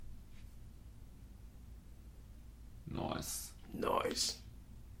Nice.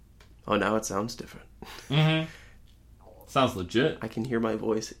 Oh, now it sounds different. Mm-hmm. Sounds legit. I can hear my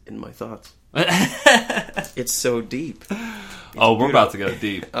voice in my thoughts. It's so deep. We're about to go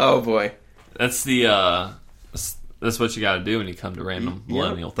deep. Oh, boy. That's that's what you got to do when you come to Random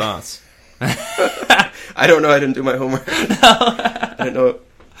Millennial Thoughts. I don't know. I didn't do my homework. I didn't know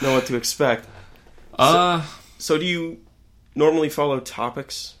what to expect. So do you normally follow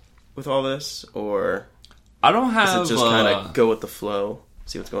topics with all this, or I don't have. Is it just kind of go with the flow,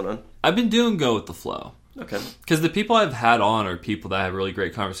 see what's going on? I've been doing go with the flow. Okay. Because the people I've had on are people that I have really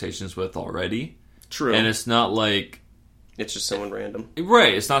great conversations with already. True. And it's not like it's just someone random.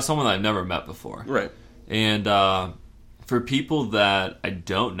 Right. It's not someone that I've never met before. Right. And for people that I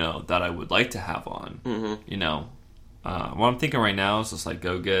don't know that I would like to have on, what I'm thinking right now is just like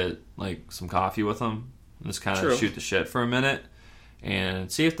go get like some coffee with them and just kind of shoot the shit for a minute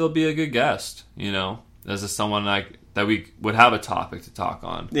and see if they'll be a good guest. Is this someone that we would have a topic to talk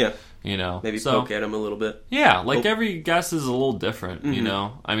on? Yeah. Maybe poke at them a little bit. Yeah, every guest is a little different,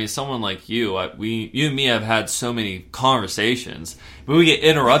 I mean, someone like you, you and me have had so many conversations, but we get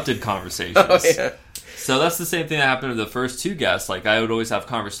interrupted conversations. Oh, yeah. So that's the same thing that happened to the first two guests. Like, I would always have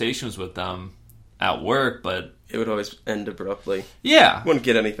conversations with them at work, but it would always end abruptly. Yeah. Wouldn't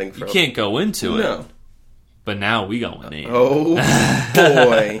get anything from it. You can't go into it. No. But now we going in. Oh,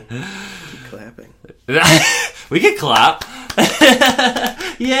 boy. Keep clapping. We can clap.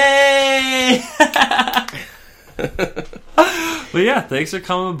 Yay! But yeah, thanks for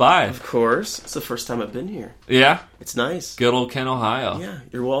coming by. Of course. It's the first time I've been here. Yeah? It's nice. Good old Kent, Ohio. Yeah.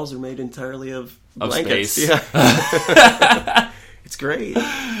 Your walls are made entirely of blankets. Space. Yeah. It's great.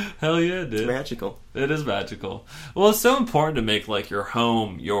 Hell yeah, dude. It's magical. It is magical. Well, it's so important to make, your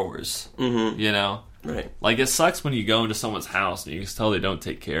home yours. Mm-hmm. Right. It sucks when you go into someone's house and you can tell they don't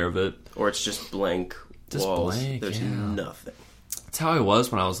take care of it. Or it's just blank walls. There's nothing. That's how I was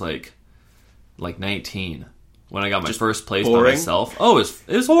when I was, 19. When I got my first place by myself. Oh, it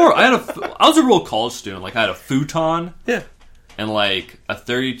was horrible. I was a real college student. I had a futon. Yeah. And, a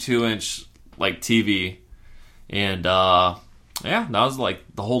 32-inch, TV. And, that was,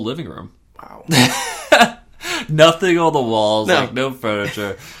 the whole living room. Wow. Nothing on the walls. No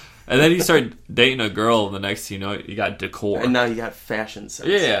furniture. And then you start dating a girl, and the next thing you know, you got decor. And now you got fashion sense.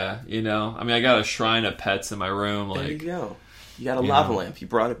 Yeah, I mean, I got a shrine of pets in my room. There you go. You got a lava lamp. You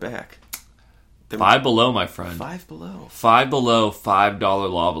brought it back. Five Below, my friend. Five Below. Five Below,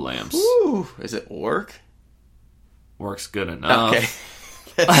 $5 lava lamps. Ooh, is it work? Works good enough. Okay.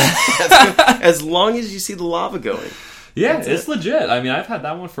 That's good. As long as you see the lava going. Yeah, it's legit. I mean, I've had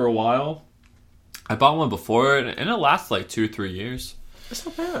that one for a while. I bought one before, and it lasts 2 or 3 years. That's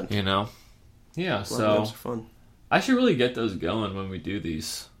not bad. Yeah, so lava lamps are fun. I should really get those going when we do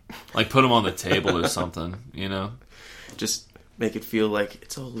these. Put them on the table or something, Just make it feel like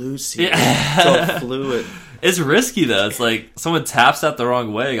it's all loose here. Yeah. It's all fluid. It's risky, though. It's someone taps that the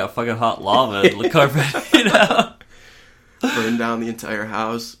wrong way, got fucking hot lava in the carpet, Burn down the entire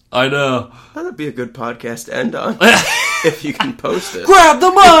house. I know. That'd be a good podcast to end on. If you can post it. Grab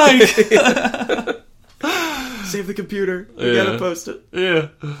the mic! Save the computer. You gotta post it. Yeah.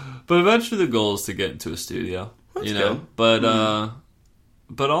 But eventually the goal is to get into a studio. That's good. But,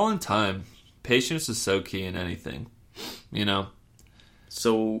 but all in time. Patience is so key in anything.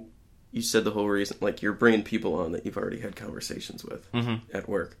 So, you said the whole reason, you're bringing people on that you've already had conversations with at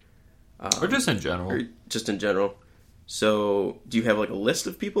work. Or just in general. Or just in general. So, do you have a list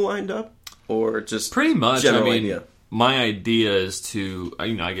of people lined up? Or just pretty much, idea? My idea is to,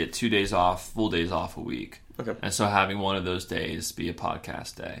 I get 2 days off, full days off a week. Okay. And so having one of those days be a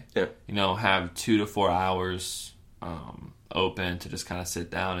podcast day. Yeah. Have 2 to 4 hours open to just kind of sit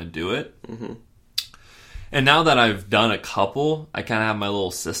down and do it. Mm-hmm. And now that I've done a couple, I kind of have my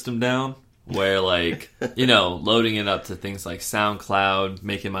little system down where, loading it up to things like SoundCloud,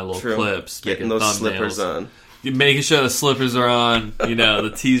 making my little clips, getting those thumbnails. Slippers on. Making sure the slippers are on,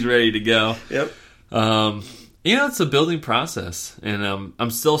 the tea's ready to go. Yep. It's a building process, and I'm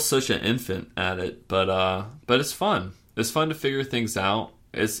still such an infant at it, but it's fun. It's fun to figure things out.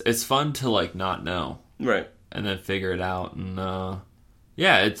 It's fun to not know, right, and then figure it out, and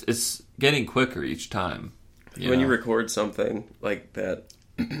it's getting quicker each time. When you record something like that,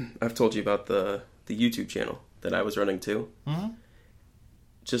 I've told you about the YouTube channel that I was running too. Mm-hmm.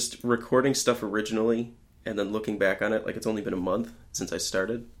 Just recording stuff originally. And then looking back on it, it's only been a month since I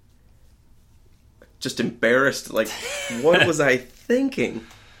started. Just embarrassed. What was I thinking?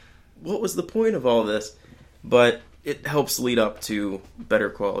 What was the point of all this? But it helps lead up to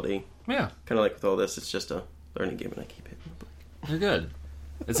better quality. Yeah. Kind of like with all this, it's just a learning game, and I keep hitting the button. You're good.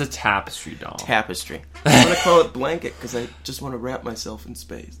 It's a tapestry doll. Tapestry. I want to call it blanket because I just want to wrap myself in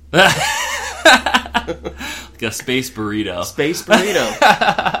space. Like a space burrito. Space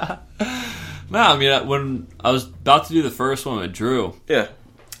burrito. No, I mean, when I was about to do the first one with Drew, yeah,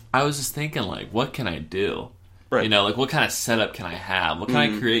 I was just thinking, like, what can I do? Right. You know, like, what kind of setup can I have? What can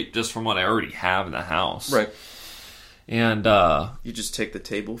I create just from what I already have in the house? Right. And you just take the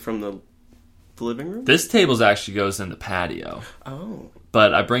table from the living room? This table actually goes in the patio. Oh.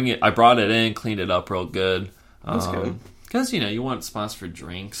 But I brought it in, cleaned it up real good. That's good. Because, you know, you want spots for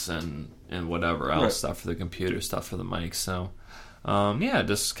drinks and whatever else, right. stuff for the computer, stuff for the mic. So, yeah,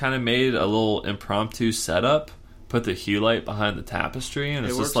 just kind of made a little impromptu setup, put the hue light behind the tapestry, and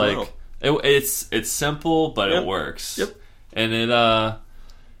it's just like, well. it's simple, but it works. Yep. And it,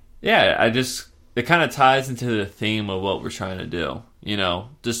 it kind of ties into the theme of what we're trying to do. You know,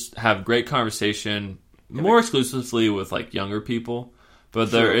 just have great conversation, more exclusively with, like, younger people. But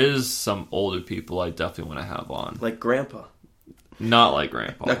there is some older people I definitely want to have on. Like Grandpa. Not like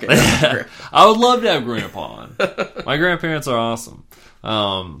Grandpa. Okay. I would love to have Grandpa on. My grandparents are awesome.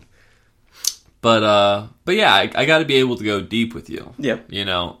 But yeah, I got to be able to go deep with you. Yeah. You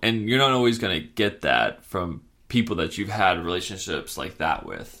know, and you're not always going to get that from people that you've had relationships like that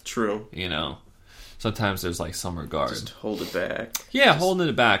with. True. You know, sometimes there's like some regard. Just hold it back. Yeah, holding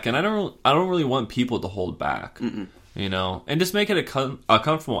it back, and I don't really want people to hold back. Mm-mm. You know, and just make it a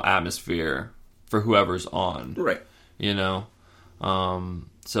comfortable atmosphere for whoever's on. Right. You know,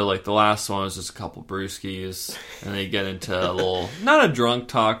 so like the last one was just a couple brewskis, and then you get into a little, not a drunk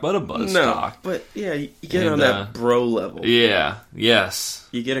talk, but a buzz talk. But yeah, you get on that bro level. Yeah. Yes.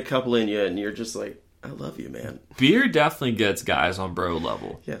 You get a couple in you, and you're just like, I love you, man. Beer definitely gets guys on bro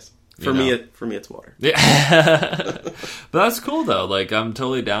level. Yes. For me, it's water. Yeah. But that's cool though. Like, I'm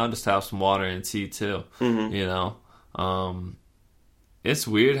totally down just to have some water and tea too. Mm-hmm. You know. It's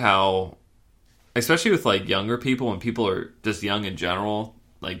weird how, especially with like younger people, when people are just young in general,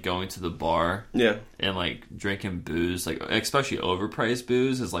 like going to the bar, and like drinking booze, like especially overpriced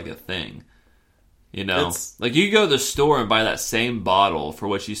booze, is like a thing. You know, like you go to the store and buy that same bottle for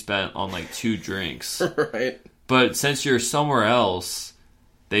what you spent on like 2 drinks, right? But since you're somewhere else,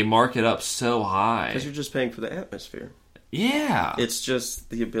 they mark it up so high because you're just paying for the atmosphere. Yeah, it's just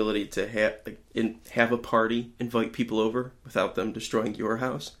the ability to have a party, invite people over without them destroying your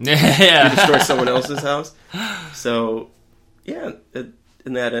house. Yeah, you destroy someone else's house. So, yeah,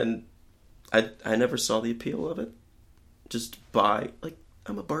 in that end, I never saw the appeal of it. Just buy, like,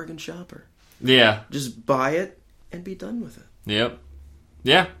 I'm a bargain shopper. Yeah, just buy it and be done with it. Yep.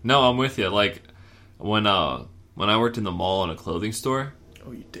 Yeah. No, I'm with you. Like when I worked in the mall in a clothing store.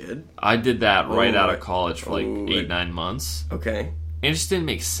 Oh, you did? I did that right out of college for like 8-9 months. Okay. And it just didn't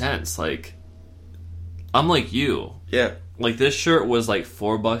make sense. Like, I'm like you. Yeah. Like, this shirt was like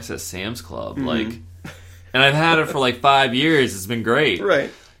 $4 at Sam's Club. Mm-hmm. Like, and I've had it for like 5 years. It's been great.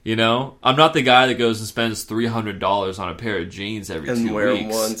 Right. You know? I'm not the guy that goes and spends $300 on a pair of jeans every 2 weeks. And wear them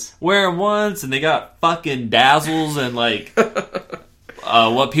once. Wear them once, and they got fucking dazzles and like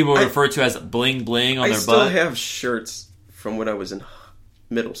what people refer to as bling bling on their butt. I still have shirts from when I was in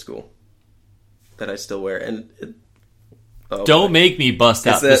middle school that I still wear, and don't make me bust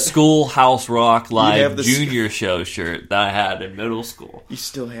out the Schoolhouse Rock Live Junior Show shirt that I had in middle school. You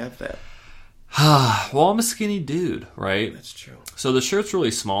still have that? Well, I'm a skinny dude, right? That's true. So the shirt's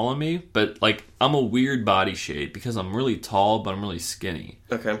really small on me, but like I'm a weird body shape because I'm really tall, but I'm really skinny.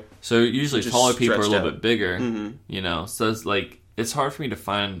 Okay. So usually taller people are a little bit bigger, mm-hmm. you know. So it's like it's hard for me to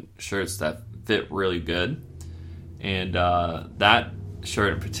find shirts that fit really good, and that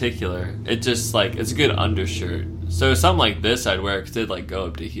shirt in particular, it just like it's a good undershirt. So something like this I'd wear because it'd like go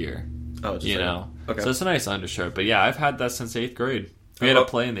up to here. Oh, just you know. Okay. So it's a nice undershirt. But yeah, I've had that since 8th grade. We had to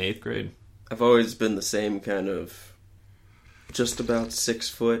play in the 8th grade. I've always been the same kind of just about 6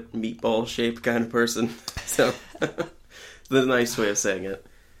 foot meatball shaped kind of person. So the nice way of saying it.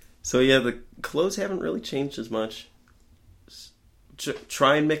 So yeah, the clothes haven't really changed as much.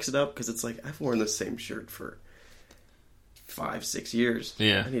 Try and mix it up because it's like I've worn the same shirt for 5-6 years.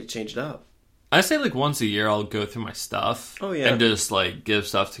 Yeah. I need to change it up. I say like once a year I'll go through my stuff. Oh, yeah. And just like give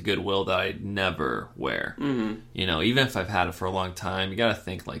stuff to Goodwill that I never wear. Mm-hmm. You know, even if I've had it for a long time, you gotta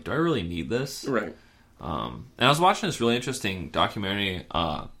think like, do I really need this? Right. And I was watching this really interesting documentary.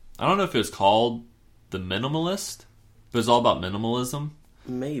 I don't know if it was called The Minimalist, but it was all about minimalism.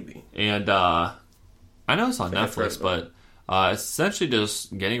 Maybe. And I know it's on Netflix, but it's essentially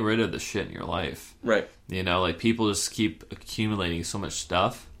just getting rid of the shit in your life. Right. You know, like people just keep accumulating so much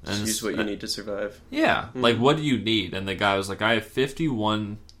stuff. And use what you need to survive. Yeah. Mm-hmm. Like, what do you need? And the guy was like, I have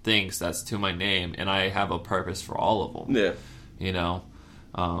 51 things that's to my name, and I have a purpose for all of them. Yeah. You know?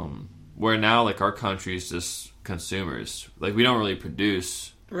 Where now, like, our country is just consumers. Like, we don't really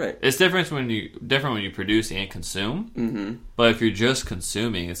produce. Right. It's different when you produce and consume. Mm-hmm. But if you're just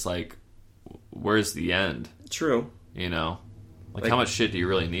consuming, it's like, where's the end? True. You know? Like how much shit do you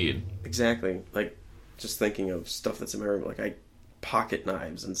really need? Exactly. Like, just thinking of stuff that's in my room. Like, pocket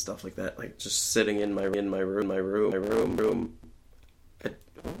knives and stuff like that. Like, just sitting in my room.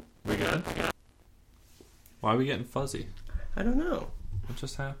 We good? Why are we getting fuzzy? I don't know. What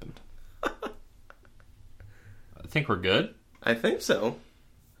just happened? I think we're good. I think so.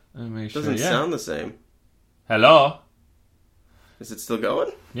 Doesn't Yeah. sound the same. Hello? Is it still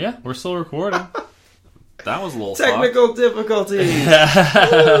going? Yeah, we're still recording. That was a little technical difficulties.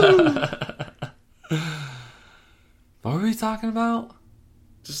 What were we talking about?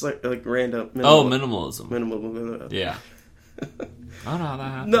 Just like random. Minimalism. Yeah. I don't know how that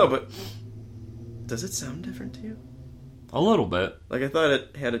happened. No, but does it sound different to you? A little bit. Like, I thought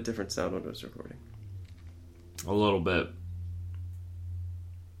it had a different sound when it was recording. A little bit.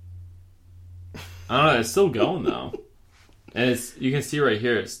 I don't know. It's still going though, and you can see right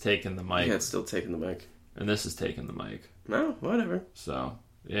here. It's taking the mic. Yeah, it's still taking the mic. And this is taking the mic. No, whatever. So,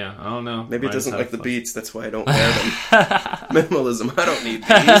 yeah, I don't know. Maybe it doesn't like the beats, that's why I don't wear them. Minimalism, I don't need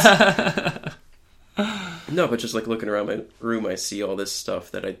these. No, but just like looking around my room, I see all this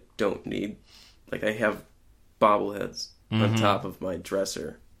stuff that I don't need. Like, I have bobbleheads on top of my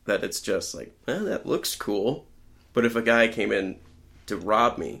dresser that it's just like, that looks cool. But if a guy came in to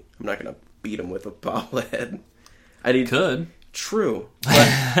rob me, I'm not going to beat him with a bobblehead. Could. True.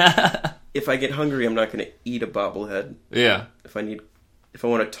 But if I get hungry, I'm not going to eat a bobblehead. Yeah. If I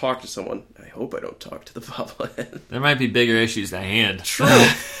want to talk to someone, I hope I don't talk to the bobblehead. There might be bigger issues at hand. True.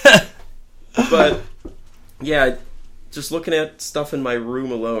 But, yeah, just looking at stuff in my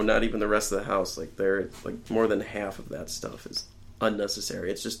room alone, not even the rest of the house, like, more than half of that stuff is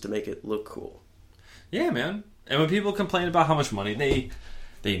unnecessary. It's just to make it look cool. Yeah, man. And when people complain about how much money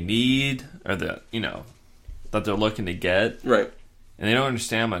they need, or that they're looking to get, right? And they don't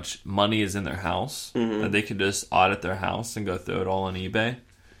understand how much money is in their house, that they could just audit their house and go throw it all on eBay.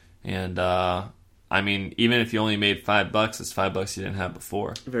 And I mean, even if you only made $5, it's $5 you didn't have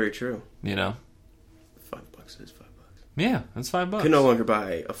before. Very true. You know, $5 is $5. Yeah, that's $5. You can no longer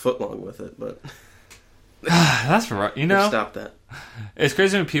buy a footlong with it, but that's right. Stop that. It's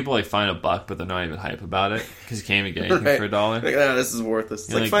crazy when people like find $1, but they're not even hype about it because you can't even get anything for $1. Like, this is worthless.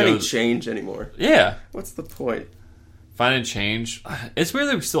 It's like finding change anymore. Yeah. What's the point? Finding change. It's weird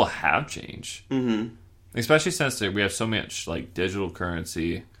that we still have change. Mm-hmm. Especially since we have so much like digital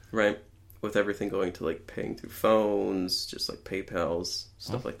currency. Right. With everything going to like paying through phones, just like PayPal's,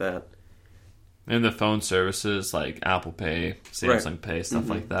 stuff like that. And the phone services like Apple Pay, Samsung Pay, stuff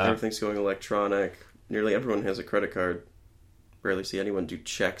like that. Everything's going electronic. Nearly everyone has a credit card. Rarely see anyone do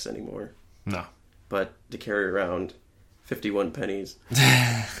checks anymore. No. But to carry around 51 pennies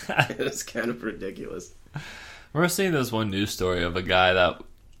it's kind of ridiculous. We're seeing this one news story of a guy that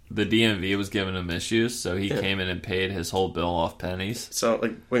the DMV was giving him issues, so he came in and paid his whole bill off pennies. So,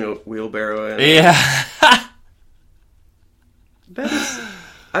 like, wheelbarrow. Yeah. I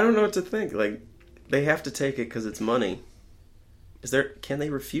don't know what to think. Like, they have to take it because it's money. Can they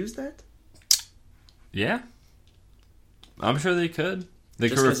refuse that? Yeah. I'm sure they could. They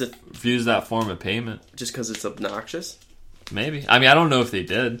just could refuse that form of payment. Just because it's obnoxious? Maybe. I mean, I don't know if they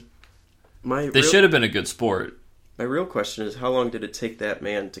did. They should have been a good sport. My real question is, how long did it take that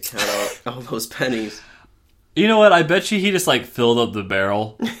man to count out all those pennies? You know what? I bet you he just, like, filled up the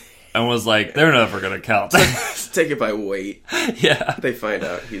barrel and was like, they're never going to count. Take it by weight. Yeah. They find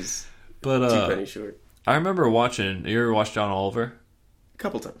out he's 2 pennies short. I remember watching... You ever watched John Oliver? A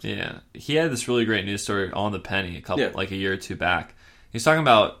couple times. Yeah. He had this really great news story on the penny like a year or two back. He's talking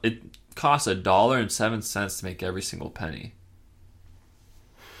about it costs $1.07 to make every single penny.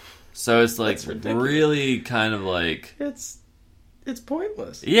 So it's like really kind of like... It's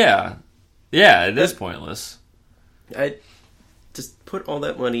pointless. Yeah. Yeah, it is pointless. I just put all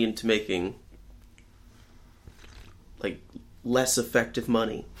that money into making like less effective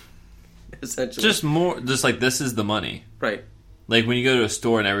money. Essentially. Just like this is the money. Right. Like when you go to a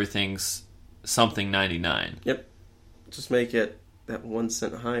store and everything's something 99. Yep. Just make it that 1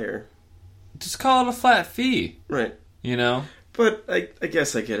 cent higher. Just call it a flat fee. Right. You know? But I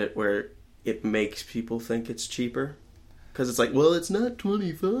guess I get it where it makes people think it's cheaper. Because it's like, well, it's not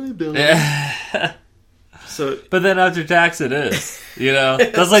 $25. So, but then after tax it is. You know?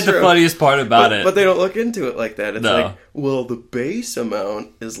 That's like true. The funniest part about it. But they don't look into it like that. It's like, well, the base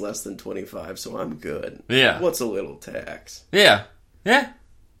amount is less than 25, so I'm good. Yeah. What's a little tax? Yeah. Yeah.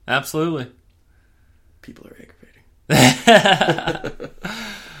 Absolutely. People are aggravating.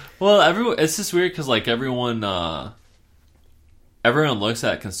 Well, it's just weird because like everyone looks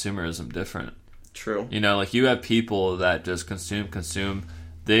at consumerism different. True. You know, like you have people that just consume.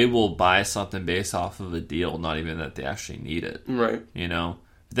 They will buy something based off of a deal, not even that they actually need it. Right. You know?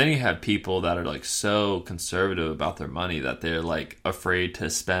 But then you have people that are like so conservative about their money that they're like afraid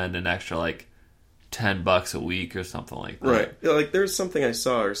to spend an extra like $10 a week or something like that. Right. Yeah, like there's something I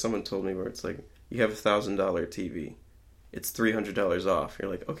saw or someone told me where it's like, you have $1,000 TV. It's $300 off. You're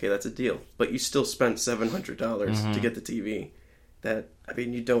like, okay, that's a deal. But you still spent $700 to get the TV. That, I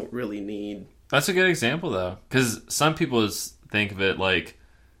mean, you don't really need... That's a good example, though. Because some people think of it like,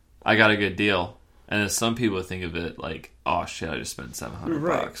 I got a good deal. And then some people think of it like, oh, shit, I just spent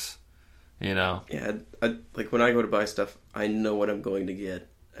 $700. You know? Yeah, I, like when I go to buy stuff, I know what I'm going to get.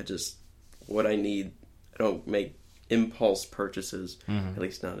 What I need. I don't make impulse purchases, at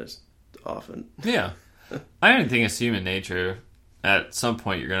least not as often. Yeah. I don't think it's human nature. At some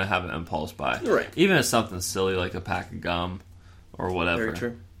point, you're going to have an impulse buy. Right. Even if something silly like a pack of gum or whatever. Very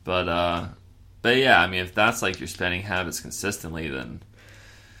true. But yeah, I mean, if that's like your spending habits consistently, then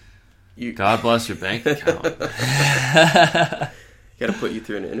God bless your bank account. Got to put you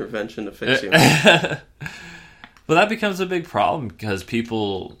through an intervention to fix you. But that becomes a big problem because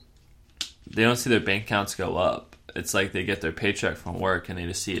people, they don't see their bank accounts go up. It's like they get their paycheck from work and they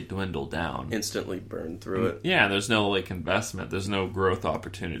just see it dwindle down. Instantly burn through it. Yeah, there's no like investment. There's no growth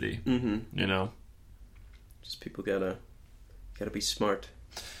opportunity. Mm-hmm. You know? Just people gotta be smart.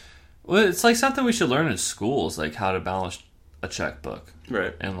 Well, it's like something we should learn in schools, like how to balance a checkbook.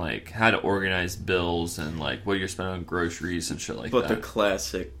 Right. And like how to organize bills and like what you're spending on groceries and shit like that. But the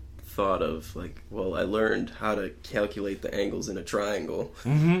classic thought of like, well, I learned how to calculate the angles in a triangle.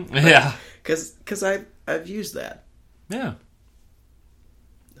 Mm-hmm. Yeah. Because I've used that. Yeah.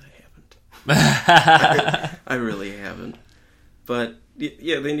 I haven't. I really haven't. But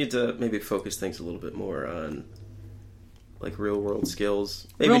yeah, they need to maybe focus things a little bit more on like real world skills.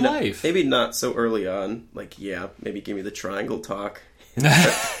 Maybe real not, life. Maybe not so early on. Like, yeah, maybe give me the triangle talk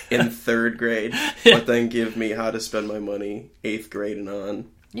in third grade, but then give me how to spend my money 8th grade and on.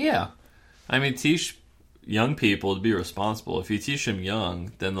 Yeah. I mean, teach young people to be responsible. If you teach them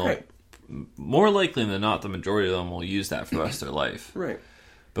young, then they'll, more likely than not, the majority of them will use that for the rest of their life. Right.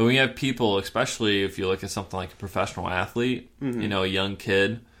 But when you have people, especially if you look at something like a professional athlete, you know, a young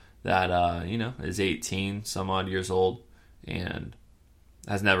kid that, you know, is 18, some odd years old, and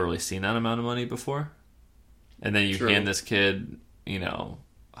has never really seen that amount of money before. And then you hand this kid, you know,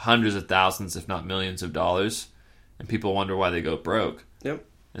 hundreds of thousands, if not millions of dollars, and people wonder why they go broke. Yep.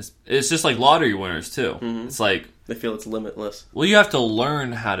 It's just like lottery winners, too. Mm-hmm. It's like... They feel it's limitless. Well, you have to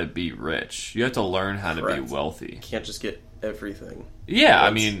learn how to be rich. You have to learn how to be wealthy. You can't just get everything. Yeah,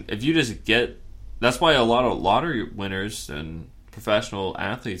 I mean, if you just get... That's why a lot of lottery winners and professional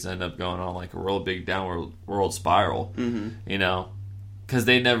athletes end up going on like a real big downward world spiral, you know, because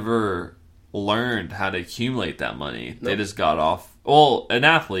they never learned how to accumulate that money. Nope. They just got off... Well, an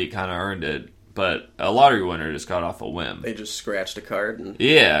athlete kind of earned it, but a lottery winner just got off a whim. They just scratched a card and...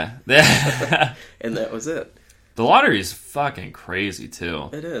 Yeah. And that was it. The lottery is fucking crazy, too.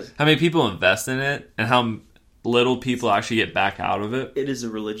 It is. How many people invest in it and how little people actually get back out of it. It is a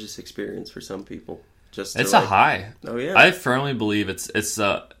religious experience for some people. It's a high. Oh, yeah. I firmly believe it's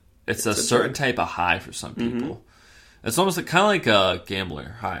a certain type of high for some people. It's almost kind of like a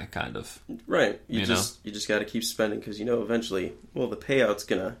gambler high, kind of. Right. You just got to keep spending because you know eventually, well, the payout's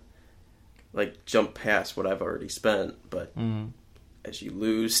gonna like jump past what I've already spent. But as you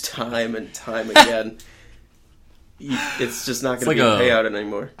lose time and time again, it's just not going to be a payout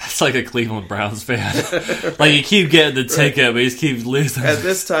anymore. It's like a Cleveland Browns fan. Like you keep getting the ticket, but you just keep losing. At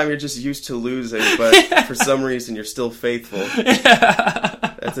this time, you're just used to losing, but for some reason, you're still faithful.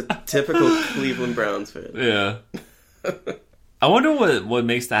 That's a typical Cleveland Browns fan. Yeah. I wonder what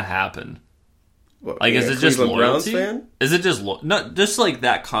makes that happen. What, like, is it just loyalty? Browns fan? Is it just not just like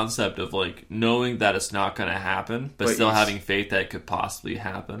that concept of like knowing that it's not going to happen, but still having faith that it could possibly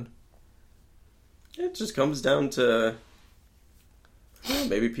happen? It just comes down to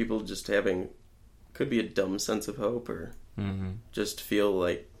maybe people just could be a dumb sense of hope or just feel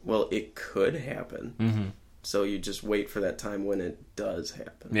like, well, it could happen. So you just wait for that time when it does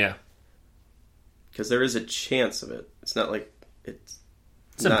happen. Yeah. Because there is a chance of it. It's not like it's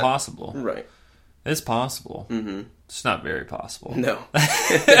impossible. Right. It's possible. It's not very possible. No.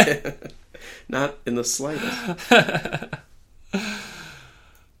 Not in the slightest.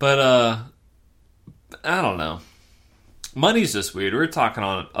 But, I don't know. Money's just weird. We were talking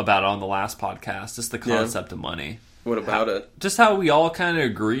about it on the last podcast. Just the concept of money. What about it? Just how we all kind of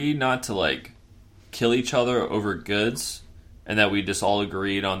agree not to like kill each other over goods, and that we just all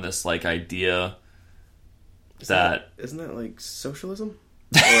agreed on this like idea isn't that like socialism?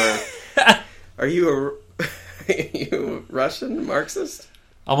 Or are you a Russian Marxist?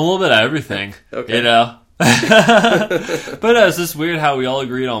 I'm a little bit of everything. Okay. You know? But it's just weird how we all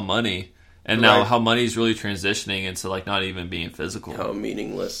agreed on money. And now how money's really transitioning into like not even being physical. How a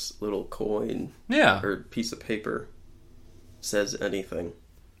meaningless little coin or piece of paper says anything.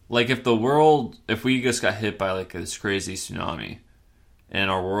 Like if we just got hit by like this crazy tsunami and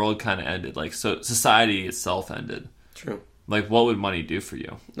our world kind of ended, like so society itself ended. True. Like what would money do for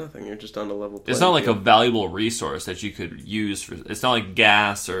you? Nothing. You're just on a level playing It's not like field. a valuable resource that you could use for. It's not like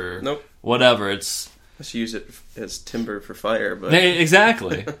gas or whatever. It's let's use it as timber for fire, but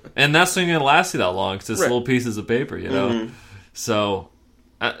exactly, and that's not going to last you that long because it's little pieces of paper, you know. Mm-hmm. So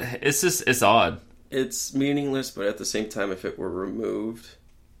it's odd. It's meaningless, but at the same time, if it were removed,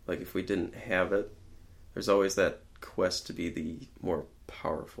 like if we didn't have it, there's always that quest to be the more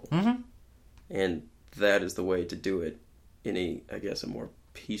powerful, and that is the way to do it in a more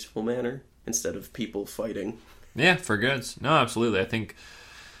peaceful manner instead of people fighting. Yeah, for goods. No, absolutely. I think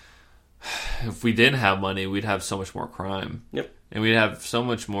if we didn't have money, we'd have so much more crime. Yep. And we'd have so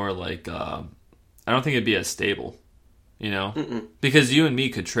much more, like, I don't think it'd be as stable, you know? Mm-mm. Because you and me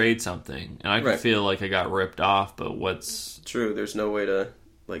could trade something, and I could feel like I got ripped off, but what's... True, there's no way to,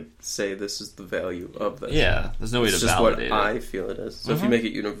 like, say this is the value of this. Yeah, there's no way to validate it. It's just what I feel it is. So if you make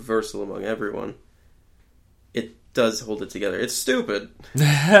it universal among everyone, it does hold it together. It's stupid,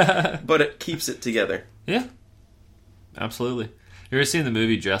 but it keeps it together. Yeah, absolutely. You ever seen the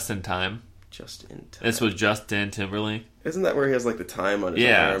movie Just in Time? Just in Time. It's with Justin Timberlake. Isn't that where he has like the time on his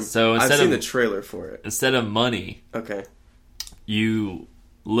arm? Yeah, so I've seen the trailer for it. Instead of money, you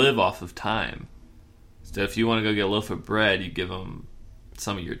live off of time. So if you want to go get a loaf of bread, you give them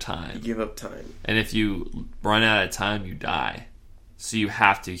some of your time. You give up time. And if you run out of time, you die. So you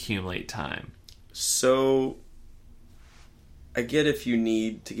have to accumulate time. So I get if you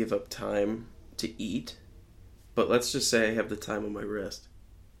need to give up time to eat. But let's just say I have the time on my wrist.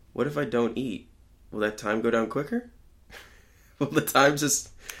 What if I don't eat? Will that time go down quicker? Will the time just...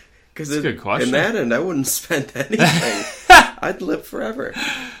 Because a good question. In that end, I wouldn't spend anything. I'd live forever.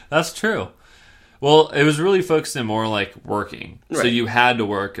 That's true. Well, it was really focusing more like working. Right. So you had to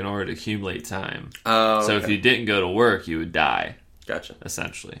work in order to accumulate time. Oh, so if you didn't go to work, you would die. Gotcha.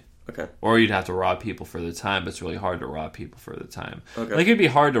 Essentially. Okay. Or you'd have to rob people for their time, but it's really hard to rob people for their time. Okay. Like it'd be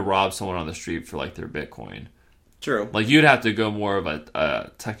hard to rob someone on the street for like their Bitcoin. True. Like you'd have to go more of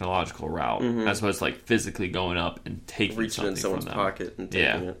a technological route as opposed to like physically going up and taking reaching something in someone's from them. pocket and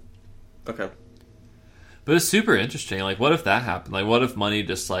taking it. Okay. But it's super interesting. Like, what if that happened? Like, what if money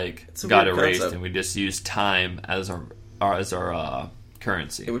just like got erased and we just used time as our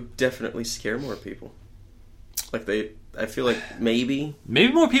currency? It would definitely scare more people. Like I feel like maybe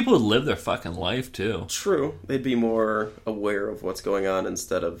more people would live their fucking life too. True, they'd be more aware of what's going on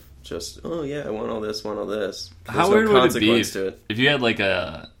instead of just I want all this, want all this. How weird would it be if you had like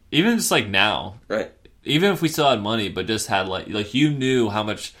even just like now, right? Even if we still had money, but just had like you knew how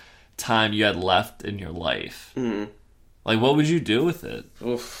much time you had left in your life. Mm-hmm. Like, what would you do with it?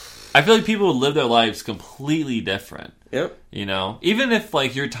 Oof. I feel like people would live their lives completely different. Yep. You know, even if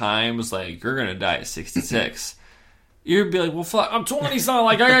like your time was like you're gonna die at 66. You'd be like, well, fuck, I'm 20, so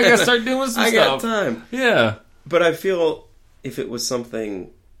like, I gotta start doing some stuff. I got time. Yeah. But I feel if it was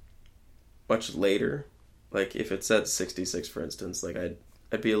something much later, like if it said 66, for instance, like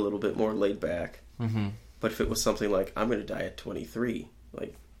I'd be a little bit more laid back. Mm-hmm. But if it was something like, I'm gonna die at 23,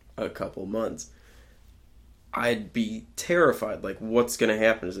 like a couple months, I'd be terrified. Like, what's gonna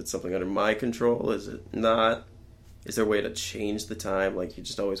happen? Is it something under my control? Is it not? Is there a way to change the time? Like, you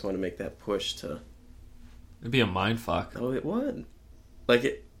just always want to make that push to... It'd be a mindfuck. Oh, it would.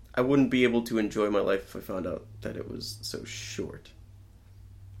 Like, I wouldn't be able to enjoy my life if I found out that it was so short.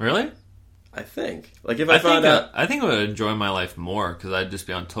 Really? I think. Like, if I found out... I think I would enjoy my life more, because I'd just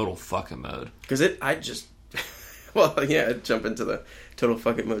be on total fucking mode. Because I'd just... Well, yeah, I'd jump into the total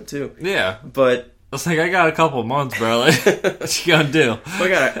fucking mode, too. Yeah. But... It's like, I got a couple months, bro. Like, what you gonna do? I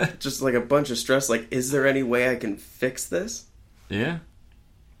got just, like, a bunch of stress. Like, is there any way I can fix this? Yeah.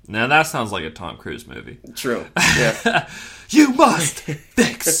 Now that sounds like a Tom Cruise movie. True. Yeah. You must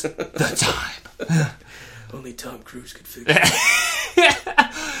fix the time. Only Tom Cruise could fix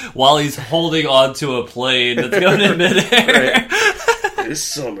it. While he's holding onto a plane that's going in midair. Right. This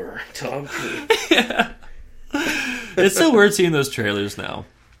summer, Tom Cruise. Yeah. It's so weird seeing those trailers now.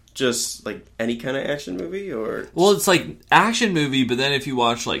 Just like any kind of action movie, or well, it's like action movie, but then if you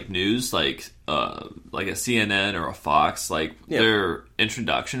watch like news, like a CNN or a Fox, like their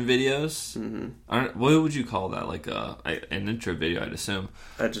introduction videos. What would you call that? Like an intro video, I'd assume.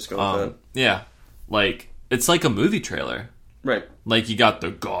 I'd just go with that. Yeah, like it's like a movie trailer, right? Like you got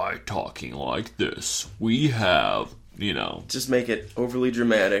the guy talking like this. We have. Just make it overly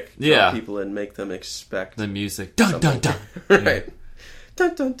dramatic. Draw people and make them expect the music. Dun dun dun. Right.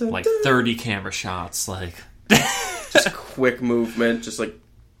 Dun, dun, dun, like dun. 30 camera shots, like just quick movement, just like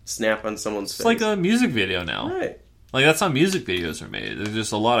snap on someone's face. It's like a music video now, right? Like that's how music videos are made. There's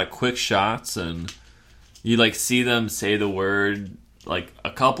just a lot of quick shots, and you like see them say the word, like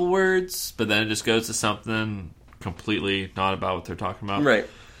a couple words, but then it just goes to something completely not about what they're talking about, right?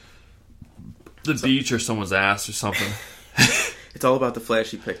 The beach or someone's ass or something. It's all about the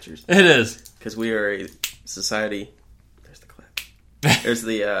flashy pictures. It is because we are a society. There's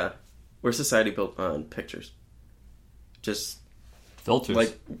the we're society built on pictures. Just filters.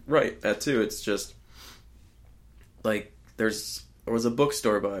 Like right, that too. It's just like there was a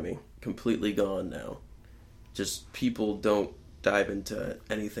bookstore by me, completely gone now. Just people don't dive into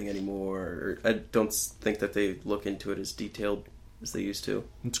anything anymore. Or I don't think that they look into it as detailed as they used to.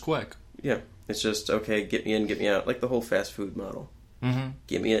 It's quick. Yeah. It's just okay, get me in, get me out. Like the whole fast food model. Mm-hmm.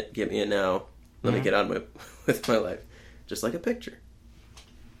 Get me in now. Let me get on with my life. Just like a picture.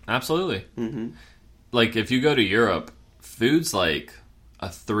 Absolutely. Mm-hmm. Like, if you go to Europe, food's like a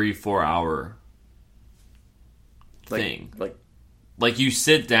 3-4 hour thing. Like you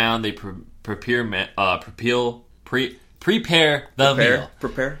sit down, they prepare the meal.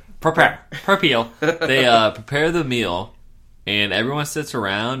 They prepare the meal, and everyone sits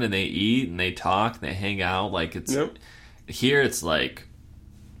around and they eat and they talk and they hang out. Like it's here, it's like,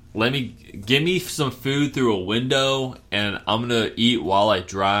 give me some food through a window, and I'm gonna eat while I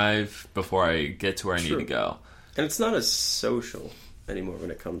drive before I get to where I need to go. And it's not as social anymore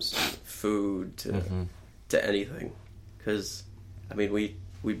when it comes to food to anything, because I mean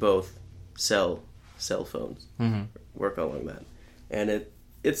we both sell cell phones, work along that, and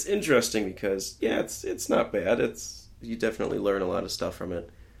it's interesting because it's not bad. You definitely learn a lot of stuff from it,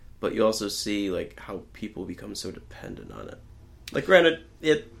 but you also see like how people become so dependent on it. Like granted,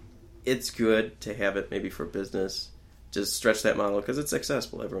 it's good to have it maybe for business, just stretch that model because it's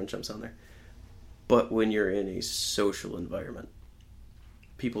accessible. Everyone jumps on there. But when you're in a social environment,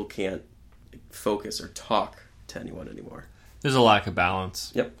 people can't focus or talk to anyone anymore. There's a lack of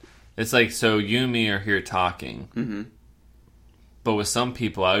balance. Yep. It's like, so you and me are here talking, but with some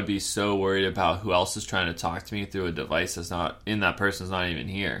people, I would be so worried about who else is trying to talk to me through a device that's not, in that person's not even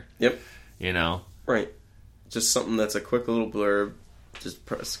here. Yep. You know? Right. Just something that's a quick little blurb, just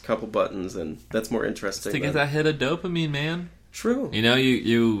press a couple buttons, and that's more interesting. To get that hit of dopamine, man. True. You know,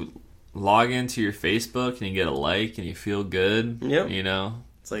 you log into your Facebook and you get a like and you feel good. Yep. You know?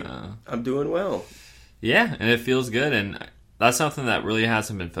 It's like, I'm doing well. Yeah, and it feels good, and that's something that really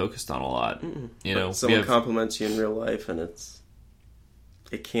hasn't been focused on a lot. You know, someone compliments you in real life, and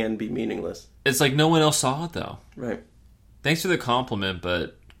it can be meaningless. It's like no one else saw it though. Right. Thanks for the compliment,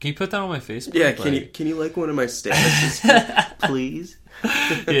 but can you put that on my Facebook? Yeah, can you like one of my statuses, please?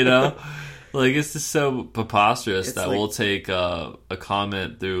 You know, like it's just so preposterous It's that like, we'll take a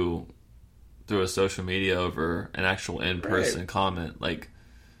comment through a social media over an actual in-person comment, like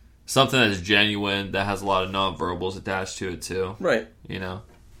something that's genuine, that has a lot of nonverbals attached to it too. Right. You know.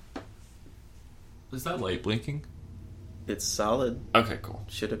 Is that light blinking? It's solid. Okay, cool.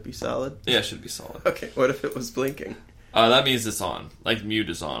 Should it be solid? Yeah, it should be solid. Okay, what if it was blinking? That means it's on. Like, mute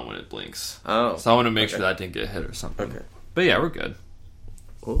is on when it blinks. Oh. So I want to make sure that didn't get hit or something. Okay. But yeah, we're good.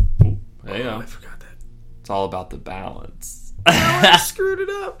 Oh. There you go. I forgot that. It's all about the balance. Oh, I screwed it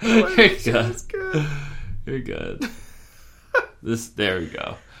up. Oh, You're good. Good. You're good. There we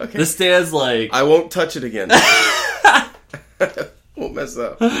go. Okay. This stands like... I won't touch it again. Won't mess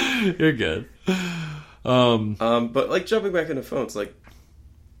up. You're good. But like jumping back into phones, like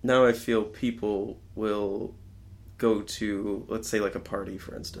now I feel people will go to, let's say like a party,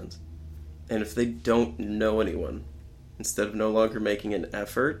 for instance, and if they don't know anyone, instead of no longer making an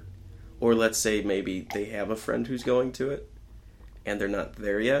effort, or let's say maybe they have a friend who's going to it and they're not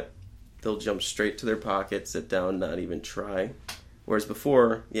there yet, they'll jump straight to their pocket, sit down, not even try. Whereas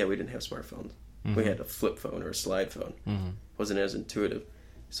before, we didn't have smartphones. We had a flip phone or a slide phone. Wasn't as intuitive.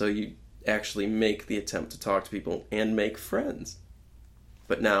 So you actually make the attempt to talk to people and make friends.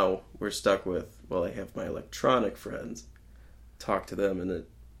 But now we're stuck with, well, I have my electronic friends. Talk to them, and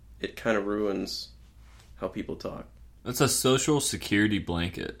it kind of ruins how people talk. It's a social security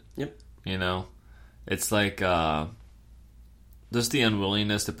blanket. Yep. You know? It's like, just the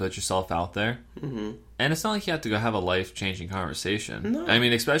unwillingness to put yourself out there. Mm-hmm. And it's not like you have to go have a life-changing conversation. No. I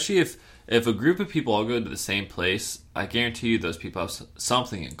mean, especially if a group of people all go to the same place, I guarantee you those people have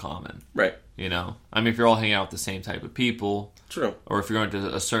something in common. Right. You know? I mean, if you're all hanging out with the same type of people. True. Or if you're going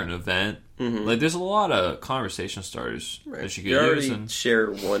to a certain event. Mm-hmm. Like, there's a lot of conversation starters that you could use. And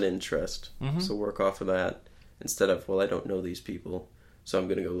share one interest. Mm-hmm. So work off of that instead of, well, I don't know these people, so I'm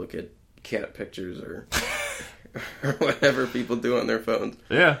going to go look at cat pictures or whatever people do on their phones.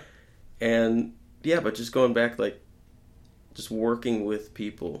 Yeah. And, yeah, but just going back, like, just working with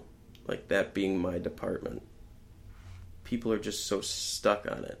people, like that being my department. People are just so stuck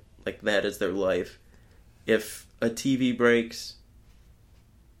on it. Like, that is their life. If a TV breaks,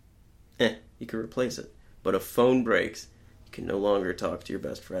 you can replace it. But a phone breaks, you can no longer talk to your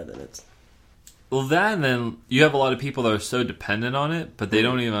best friend, and it's... Well, that, and then you have a lot of people that are so dependent on it, but they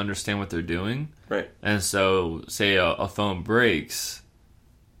don't even understand what they're doing. Right. And so, say a phone breaks,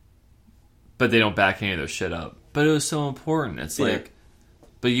 but they don't back any of their shit up. But it was so important. It's like,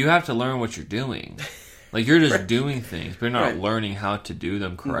 but you have to learn what you're doing. Like, you're just doing things, but you're not learning how to do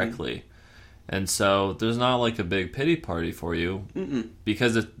them correctly. Mm-hmm. And so, there's not like a big pity party for you. Mm-mm.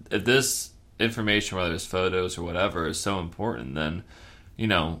 Because if this information, whether it's photos or whatever, is so important, then, you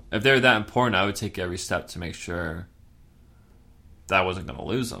know, if they're that important, I would take every step to make sure that I wasn't going to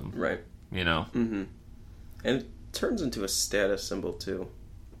lose them. Right. You know? Mm-hmm. And it turns into a status symbol, too.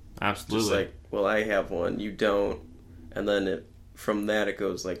 Absolutely. Just like, well, I have one, you don't. And then from that it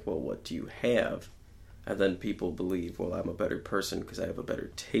goes like, well, what do you have? And then people believe, well, I'm a better person because I have a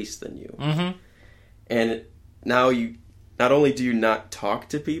better taste than you. Mm-hmm. And now you, not only do you not talk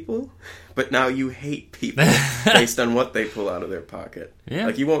to people, but now you hate people based on what they pull out of their pocket. Yeah.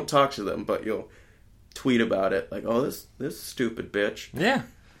 Like, you won't talk to them, but you'll tweet about it. Like, oh, this stupid bitch. Yeah.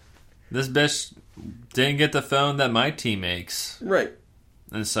 This bitch didn't get the phone that my team makes. Right.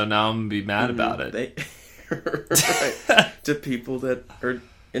 And so now I'm going to be mad about it. Right. To people that are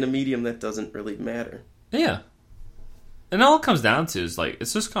in a medium that doesn't really matter. Yeah. And all it comes down to is, like,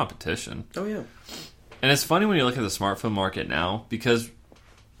 it's just competition. Oh, yeah. And it's funny when you look at the smartphone market now, because,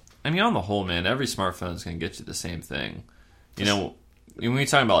 I mean, on the whole, man, every smartphone is going to get you the same thing. You know, when you're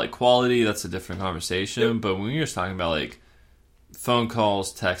talking about, like, quality, that's a different conversation. Yep. But when you're just talking about, like, phone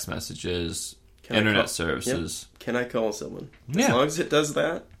calls, text messages, internet services. Yep. Can I call someone? As long as it does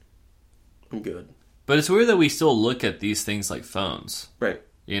that, I'm good. But it's weird that we still look at these things like phones. Right.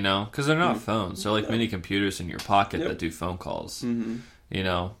 You know? Because they're not phones. They're like mini computers in your pocket that do phone calls. Mm-hmm. You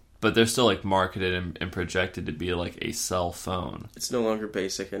know? But they're still like marketed and projected to be like a cell phone. It's no longer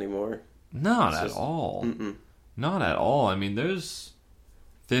basic anymore. Not at all. Mm-mm. Not at all. I mean, there's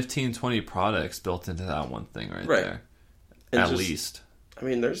 15, 20 products built into that one thing right there. And at least. I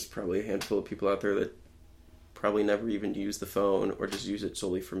mean, there's probably a handful of people out there that probably never even use the phone or just use it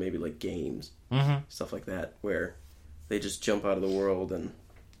solely for maybe like games. Mm-hmm. Stuff like that, where they just jump out of the world and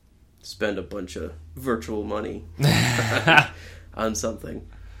spend a bunch of virtual money on something.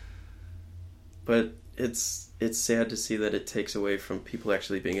 But it's sad to see that it takes away from people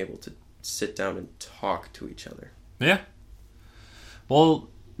actually being able to sit down and talk to each other. Yeah. Well,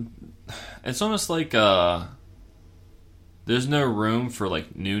 it's almost like there's no room for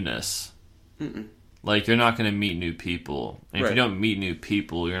like newness. Mm-mm. Like, you're not going to meet new people. And if you don't meet new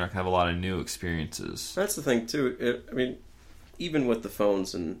people, you're not going to have a lot of new experiences. That's the thing, too. I mean, even with the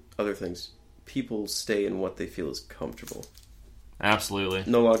phones and other things, people stay in what they feel is comfortable. Absolutely.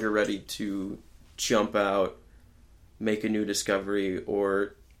 No longer ready to jump out, make a new discovery,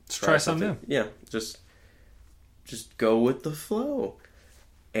 or try something new. Yeah, just go with the flow.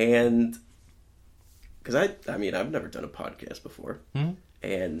 And because I've never done a podcast before,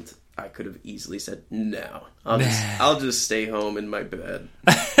 and I could have easily said no. I'll just stay home in my bed,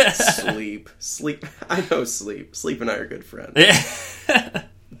 sleep. I know sleep. Sleep and I are good friends.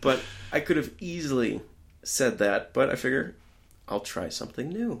 But I could have easily said that. But I figure I'll try something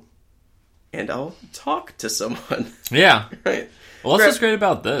new, and I'll talk to someone. Yeah. Right. Well, that's what's great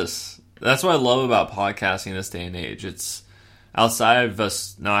about this. That's what I love about podcasting this day and age. It's outside of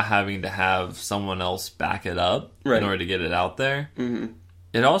us not having to have someone else back it up in order to get it out there. Mm-hmm.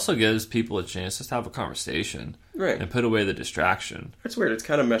 It also gives people a chance just to have a conversation. Right. And put away the distraction. It's weird. It's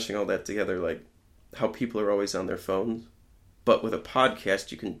kind of meshing all that together, like how people are always on their phones. But with a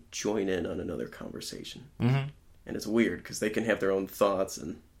podcast, you can join in on another conversation. Mm-hmm. And it's weird because they can have their own thoughts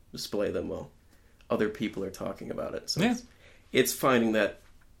and display them while other people are talking about it. So it's finding that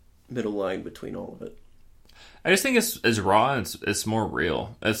middle line between all of it. I just think it's raw and it's more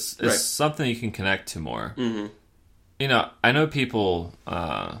real. It's something you can connect to more. Mm-hmm. You know, I know people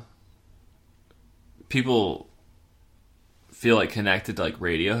feel like connected to like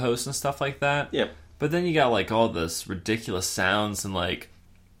radio hosts and stuff like that. Yeah. But then you got like all this ridiculous sounds and like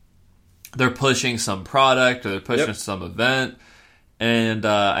they're pushing some product or they're pushing some event. And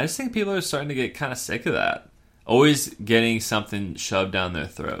I just think people are starting to get kind of sick of that. Always getting something shoved down their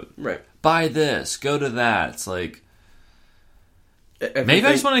throat. Right. Buy this, go to that. It's like, maybe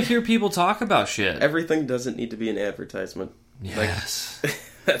I just want to hear people talk about shit. Everything doesn't need to be an advertisement. Yes.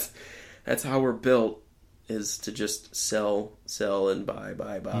 Like, that's how we're built, is to just sell, and buy.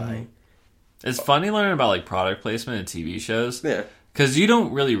 Mm-hmm. It's funny learning about like product placement in TV shows. Yeah. Because you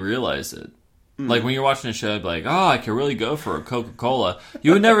don't really realize it. Like, when you're watching a show, like, oh, I could really go for a Coca-Cola.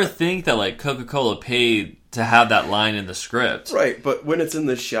 You would never think that, like, Coca-Cola paid to have that line in the script. Right, but when it's in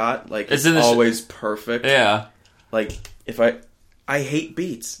the shot, like, it's always perfect. Yeah. Like, if I hate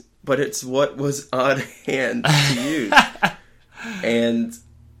beets, but it's what was on hand to use. And,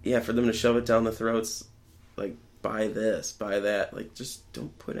 yeah, for them to shove it down the throats, like, buy this, buy that. Like, just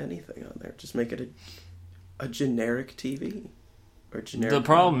don't put anything on there. Just make it a generic TV. Or generic. The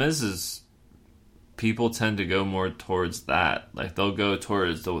problem is people tend to go more towards that. Like, they'll go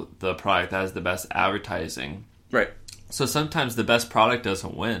towards the product that has the best advertising. Right. So sometimes the best product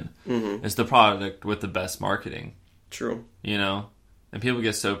doesn't win. Mm-hmm. It's the product with the best marketing. True. You know? And people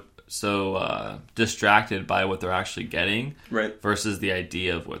get so distracted by what they're actually getting. Right. Versus the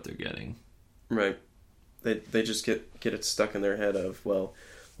idea of what they're getting. Right. They just get it stuck in their head of, well,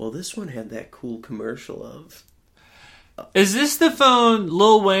 this one had that cool commercial of... Is this the phone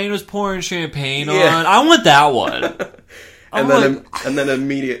Lil Wayne was pouring champagne on? I want that one. and then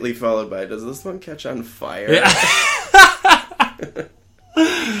immediately followed by, does this one catch on fire? Yeah.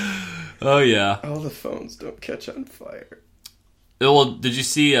 Oh, yeah. All the phones don't catch on fire. Well, did you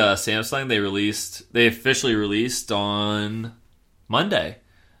see Samsung? They officially released on Monday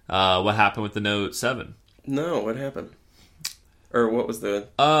what happened with the Note 7. No, what happened? Or what was the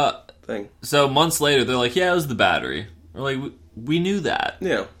thing? So months later, they're like, yeah, it was the battery. We're like, we knew that.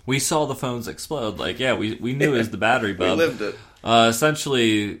 Yeah. We saw the phones explode. Like, yeah, we knew it was the battery, bub. We lived it.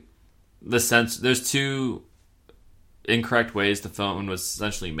 Essentially, there's two incorrect ways the phone was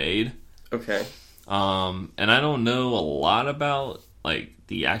essentially made. Okay. And I don't know a lot about, like,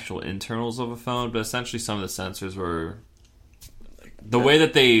 the actual internals of a phone, but essentially some of the sensors were... The way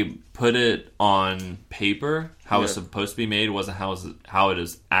that they put it on paper, how it's supposed to be made, wasn't how it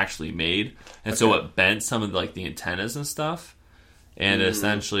is actually made. And so it bent some of the antennas and stuff. And it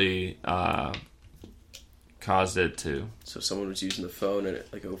essentially caused it to... So someone was using the phone and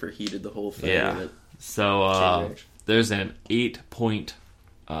it overheated the whole thing. Yeah. And so there's an 8-point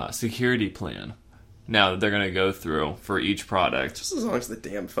security plan now that they're going to go through for each product. Just as long as the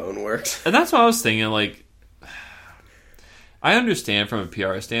damn phone works. And that's what I was thinking, like... I understand from a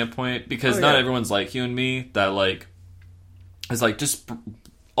PR standpoint, because not everyone's like you and me, that, like, is like, just,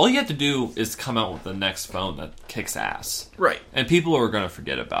 all you have to do is come out with the next phone that kicks ass. Right. And people are going to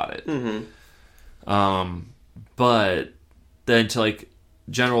forget about it. Mm-hmm. But then to, like,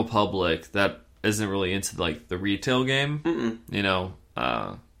 general public that isn't really into, like, the retail game, you know,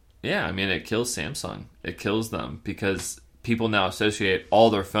 yeah, I mean, it kills Samsung. It kills them, because people now associate all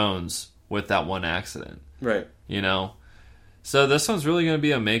their phones with that one accident. Right. You know? So this one's really going to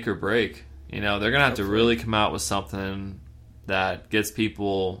be a make or break. You know, they're going to have to really come out with something that gets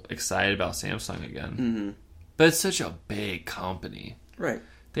people excited about Samsung again. Mm-hmm. But it's such a big company. Right.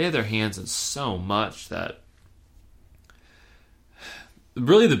 They have their hands in so much that...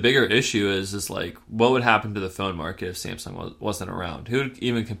 Really the bigger issue is like, what would happen to the phone market if Samsung wasn't around? Who would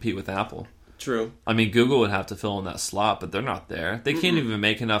even compete with Apple? True. I mean, Google would have to fill in that slot, but they're not there. They can't even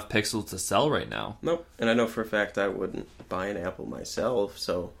make enough pixels to sell right now. Nope. And I know for a fact I wouldn't buy an Apple myself,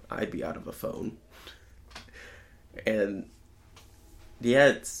 so I'd be out of a phone. And yeah,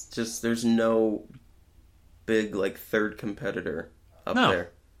 it's just, there's no big, like, third competitor up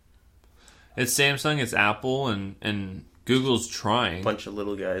there. It's Samsung, it's Apple, and Google's trying. Bunch of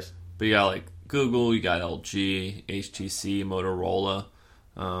little guys. But you got, like, Google, you got LG, HTC, Motorola.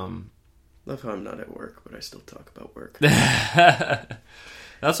 Love how I'm not at work, but I still talk about work. That's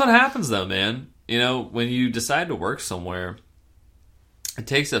what happens, though, man. You know, when you decide to work somewhere, it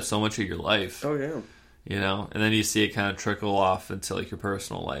takes up so much of your life. Oh, yeah. You know, and then you see it kind of trickle off into, like, your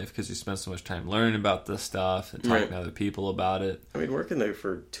personal life, because you spend so much time learning about this stuff and talking to other people about it. I mean, working there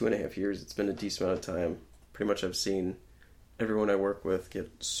for 2.5 years, it's been a decent amount of time. Pretty much I've seen everyone I work with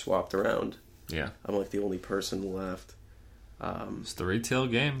get swapped around. Yeah. I'm, like, the only person left. It's the retail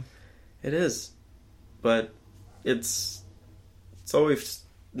game. It is, but it's always,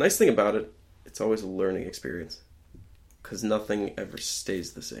 nice thing about it, it's always a learning experience, because nothing ever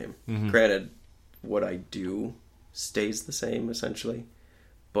stays the same. Mm-hmm. Granted, what I do stays the same, essentially.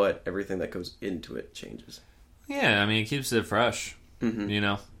 But everything that goes into it changes. Yeah, I mean, it keeps it fresh, you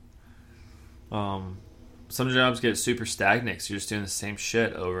know? Some jobs get super stagnant because you're just doing the same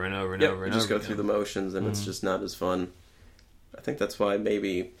shit over and over and over and over. You just go through the motions, and it's just not as fun. I think that's why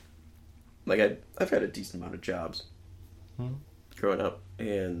maybe, like, I've had a decent amount of jobs growing up,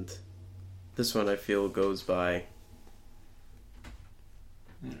 and this one I feel goes by.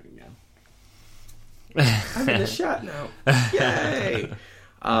 There we go. I'm in a shot now. Yay!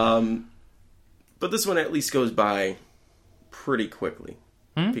 But this one at least goes by pretty quickly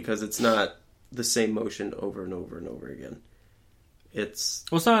because it's not the same motion over and over and over again. It's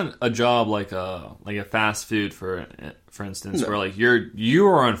not a job like a fast food for instance, where like you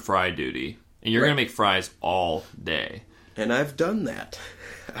are on fry duty and you're gonna make fries all day. And I've done that.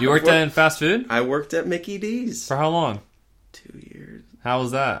 You worked in fast food? I worked at Mickey D's. For how long? 2 years. How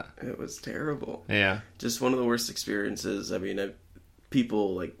was that? It was terrible. Yeah. Just one of the worst experiences. I mean,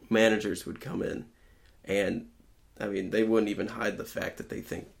 people, like, managers would come in, and, I mean, they wouldn't even hide the fact that they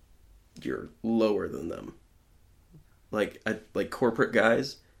think you're lower than them. Like corporate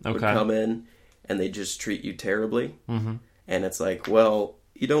guys would come in, and they just treat you terribly. Mm-hmm. And it's like, well,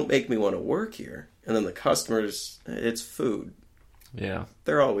 you don't make me want to work here. And then the customers, it's food. Yeah.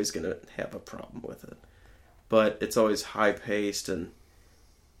 They're always going to have a problem with it. But it's always high-paced and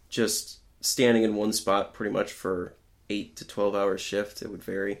just standing in one spot pretty much for 8 to 12-hour shift. It would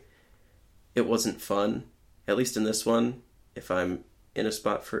vary. It wasn't fun. At least in this one, if I'm in a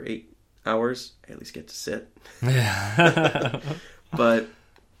spot for 8 hours, I at least get to sit. Yeah. But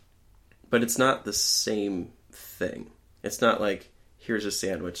it's not the same thing. It's not like, here's a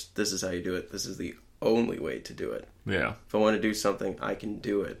sandwich, this is how you do it, this is the only way to do it. Yeah. If I want to do something, I can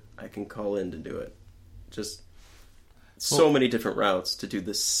do it. I can call in to do it. Just so many different routes to do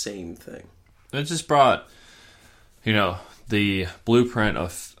the same thing. It just brought, the blueprint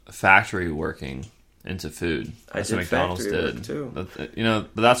of factory working into food. That's what McDonald's did too.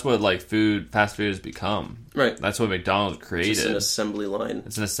 That's what fast food has become. Right. That's what McDonald's created. Just an assembly line.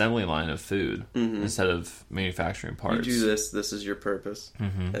 It's an assembly line of food instead of manufacturing parts. You do this. This is your purpose,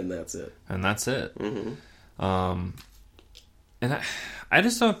 and that's it. And that's it. And I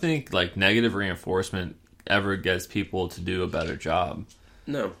just don't think negative reinforcement ever gets people to do a better job.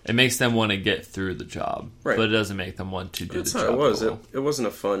 No. It makes them want to get through the job, but it doesn't make them want to do the job. That's how it was. It wasn't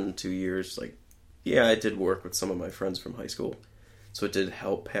a fun 2 years. Yeah, I did work with some of my friends from high school, so it did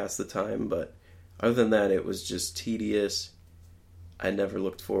help pass the time, but other than that, it was just tedious. I never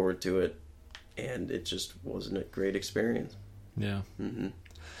looked forward to it, and it just wasn't a great experience. Yeah. Mm-hmm.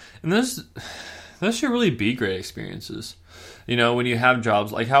 And those should really be great experiences. When you have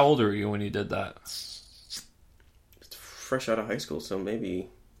jobs, how old were you when you did that? Fresh out of high school, so maybe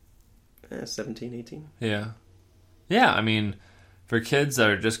 17, 18. Yeah. Yeah, I mean, for kids that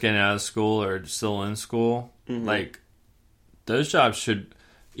are just getting out of school or still in school, those jobs should,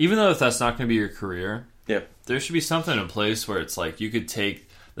 even though if that's not going to be your career, there should be something in place where it's you could take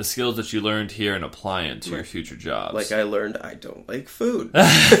the skills that you learned here and apply it to your future jobs. I learned I don't like food.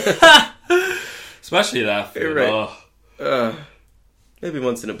 Especially that food. Right. Oh. Maybe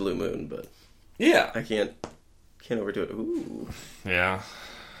once in a blue moon, but yeah, I can't overdo it. Ooh. Yeah.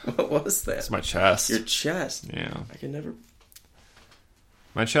 What was that? It's my chest. Your chest. Yeah. I can never.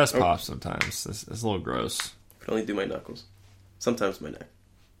 My chest pops sometimes. It's a little gross. I can only do my knuckles. Sometimes my neck.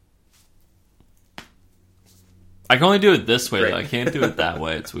 I can only do it this way, though. I can't do it that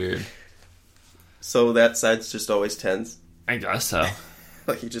way. It's weird. So that side's just always tense? I guess so.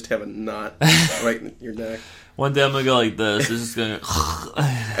 You just have a knot right in your neck. One day I'm going to go like this. It's just going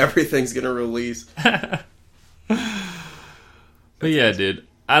to... Everything's going to release. But yeah, dude.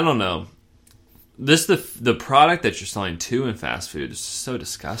 I don't know. The product that you're selling to in fast food is so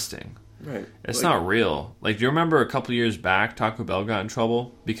disgusting. Right. It's not real. Do you remember a couple years back, Taco Bell got in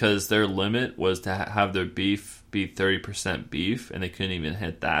trouble because their limit was to have their beef be 30% beef, and they couldn't even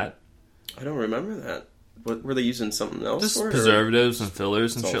hit that? I don't remember that. What, were they using something else? Just preservatives and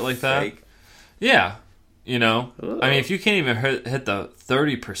fillers and shit like fake? That. Yeah. Ugh. I mean, if you can't even hit the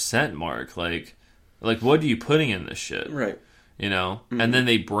 30% mark, what are you putting in this shit? Right. Mm-hmm. And then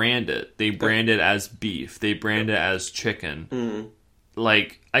they brand it. They brand it as beef. They brand it as chicken. Mm-hmm.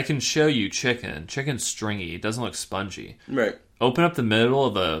 I can show you chicken. Chicken's stringy. It doesn't look spongy. Right. Open up the middle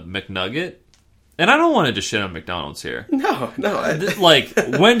of a McNugget. And I don't want to just shit on McDonald's here. No.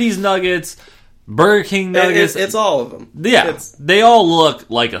 Wendy's nuggets, Burger King nuggets. It's all of them. Yeah. They all look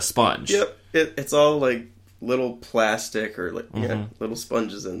like a sponge. Yep. It's all little plastic or little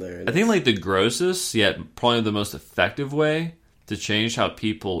sponges in there. I think the grossest, yet probably the most effective way to change how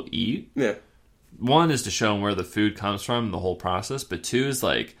people eat one is to show them where the food comes from, the whole process, but two is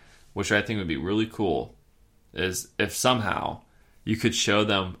like, which I think would be really cool, is if somehow you could show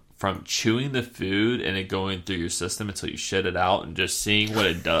them from chewing the food and it going through your system until you shit it out and just seeing what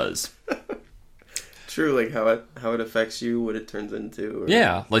it does. True, like how it affects you, what it turns into. Or...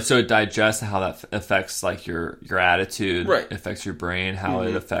 Yeah, like so it digests, how that affects like your attitude, right? It affects your brain, how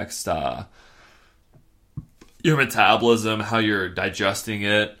it affects your metabolism, how you're digesting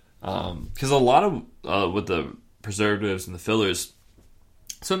it. Because a lot of with the preservatives and the fillers,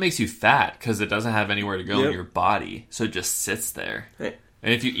 so it makes you fat because it doesn't have anywhere to go in your body, so it just sits there. Hey.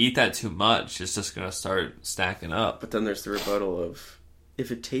 And if you eat that too much, it's just going to start stacking up. But then there's the rebuttal of,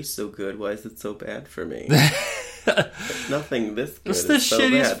 if it tastes so good, why is it so bad for me? Nothing this good. It's the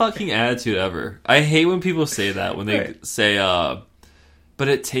shittiest fucking attitude ever. I hate when people say that, when they say, but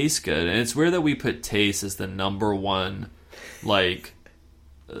it tastes good. And it's weird that we put taste as the number one, like,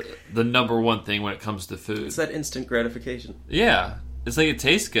 the number one thing when it comes to food. It's that instant gratification. Yeah. It's like, it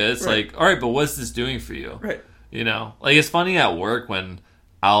tastes good. It's like, all right, but what's this doing for you? Right. You know? Like, it's funny at work when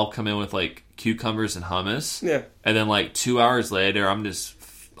I'll come in with, like, cucumbers and hummus. Yeah. And then, like, 2 hours later, I'm just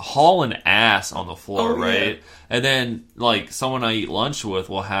hauling ass on the floor, right? Yeah. And then, like, someone I eat lunch with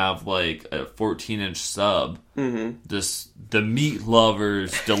will have, like, a 14-inch sub. Mm-hmm. Just the Meat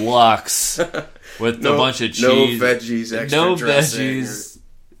Lovers Deluxe with a bunch of cheese. No veggies, extra dressing. No veggies.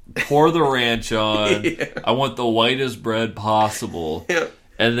 Pour the ranch on. Yeah. I want the whitest bread possible. Yeah.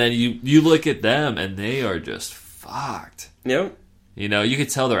 And then you look at them, and they are just fucked. Yep. You know, you could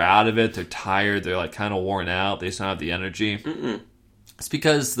tell they're out of it. They're tired. They're, like, kind of worn out. They just don't have the energy. Mm-mm. It's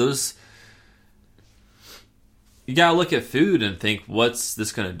because those... You gotta look at food and think, what's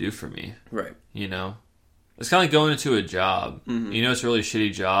this gonna do for me? Right. You know? It's kind of like going into a job. Mm-hmm. You know it's a really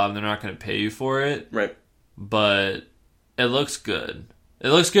shitty job, and they're not gonna pay you for it. Right. But it looks good. It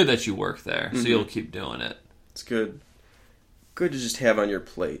looks good that you work there, so you'll keep doing it. It's good. Good to just have on your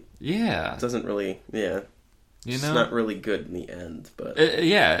plate. Yeah. It doesn't really... Yeah. You it's know? not really good in the end, but...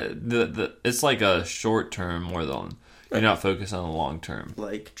 It's like a short term more than... You're not focused on the long term.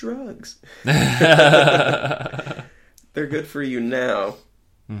 Like drugs. They're good for you now.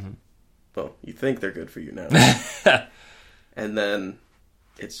 Mm-hmm. Well, you think they're good for you now. And then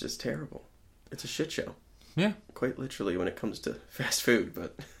it's just terrible. It's a shit show. Yeah. Quite literally when it comes to fast food,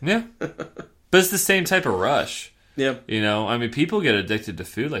 but... Yeah. But it's the same type of rush. Yeah. You know, I mean, people get addicted to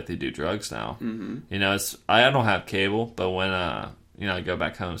food like they do drugs now. Mm-hmm. You know, I don't have cable, but when, I go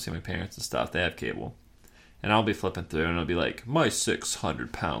back home to see my parents and stuff, they have cable. And I'll be flipping through, and it'll be like, my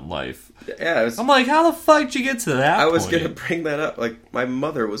 600-pound life. Yeah, I'm like, how the fuck did you get to that point? I was going to bring that up. Like, my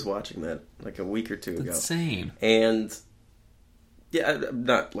mother was watching that, like, a week or two ago. Insane. And, yeah, I'm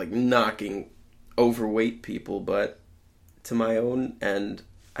not, like, knocking overweight people, but to my own end,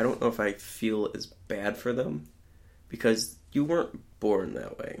 I don't know if I feel as bad for them, because you weren't born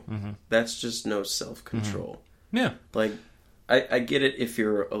that way. Mm-hmm. That's just no self-control. Mm-hmm. Yeah. Like... I get it if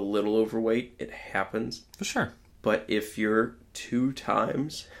you're a little overweight, it happens. For sure. But if you're 2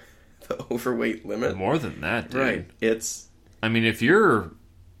 times the overweight limit... More than that, dude. Right. It's... I mean, if you're...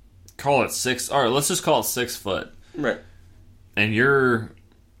 Call it 6... All right, let's just call it 6 foot. Right. And you're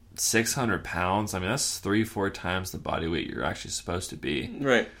 600 pounds. I mean, that's 3-4 times the body weight you're actually supposed to be.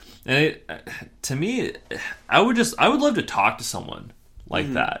 Right. And to me, I would love to talk to someone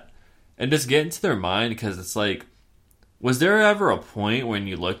like that. And just get into their mind, because it's like... Was there ever a point when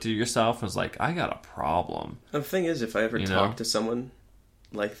you looked at yourself and was like, I got a problem? The thing is, if I ever talked to someone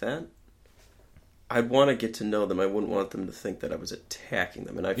like that, I'd want to get to know them. I wouldn't want them to think that I was attacking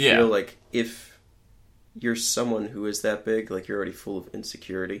them. And I feel like if you're someone who is that big, like you're already full of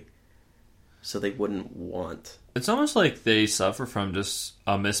insecurity, so they wouldn't want. It's almost like they suffer from just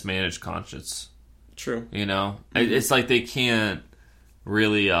a mismanaged conscience. True. You know? Mm-hmm. It's like they can't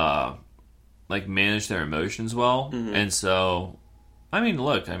really... like manage their emotions well. Mm-hmm. And so, I mean,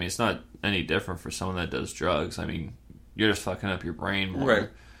 look, it's not any different for someone that does drugs. I mean, you're just fucking up your brain more, right,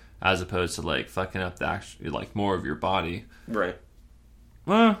 as opposed to like fucking up the actual, like, more of your body. Right.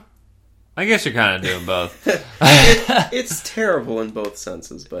 Well, I guess you're kind of doing both. It's terrible in both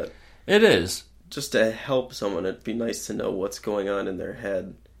senses, but it is. Just to help someone, it'd be nice to know what's going on in their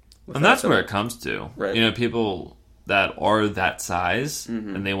head. And that's where it comes to. Right. You know, people that are that size,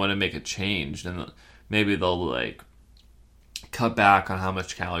 and they want to make a change, and maybe they'll like cut back on how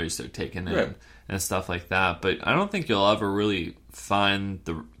much calories they're taking in and stuff like that. But I don't think you'll ever really find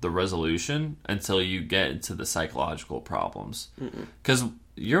the resolution until you get into the psychological problems, because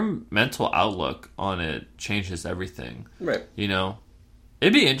your mental outlook on it changes everything. Right. You know,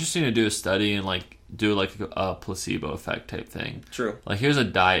 it'd be interesting to do a study and like do like a placebo effect type thing. True. Like, here's a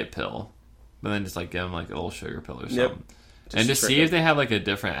diet pill. But then just like give them like a little sugar pill or something. Yep. And just see if they have like a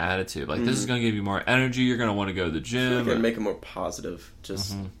different attitude. Like, this is going to give you more energy. You're going to want to go to the gym. And make them more positive.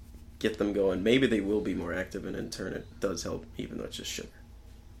 Just get them going. Maybe they will be more active, and in turn it does help, even though it's just sugar.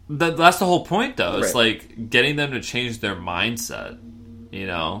 That's the whole point, though. It's like getting them to change their mindset, you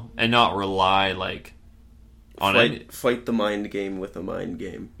know, and not rely like on fight the mind game with a mind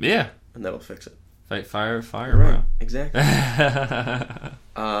game. Yeah, and that'll fix it. Fight fire, right? Bro. Exactly.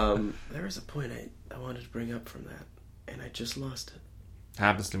 There was a point I wanted to bring up from that, and I just lost it.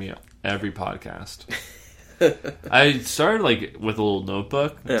 Happens to me every podcast. I started like with a little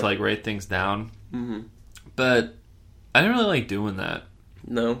notebook to like write things down, but I didn't really like doing that.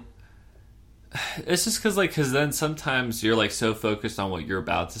 No, it's just because then sometimes you're like so focused on what you're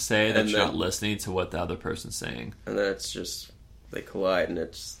about to say that you're not listening to what the other person's saying, and then it's just they collide, and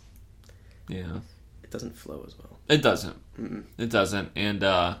it doesn't flow as well. It doesn't. It doesn't, and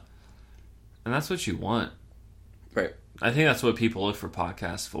that's what you want, right? I think that's what people look for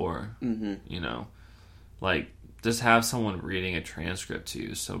podcasts for. You know, like just have someone reading a transcript to you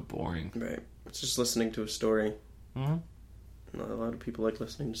is so boring. Right. It's just listening to a story. Not a lot of people like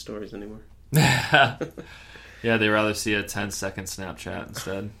listening to stories anymore. Yeah, they rather see a 10-second Snapchat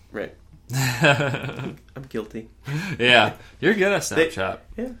instead. Right. I'm guilty. Yeah, you're good at Snapchat.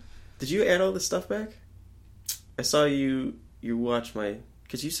 Yeah. Did you add all this stuff back? I saw you watch my...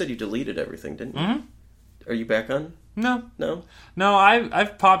 Because you said you deleted everything, didn't you? Are you back on? No. No? No,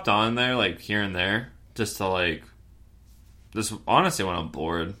 I've popped on there, like, here and there, just to, like... Just honestly, when I'm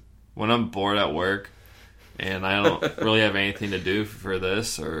bored. When I'm bored at work, and I don't really have anything to do for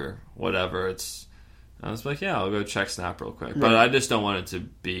this, or whatever, I was like, yeah, I'll go check Snap real quick. Right. But I just don't want it to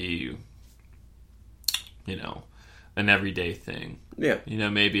be, you know, an everyday thing. Yeah. You know,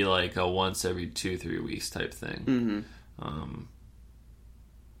 maybe like a once every 2-3 weeks type thing.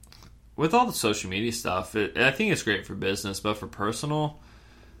 With all the social media stuff, I think it's great for business, but for personal,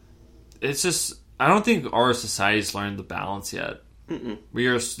 it's just, I don't think our society's learned the balance yet. We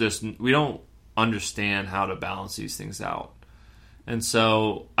don't understand how to balance these things out. And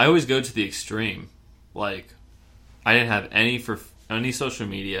so I always go to the extreme. Like, I didn't have any social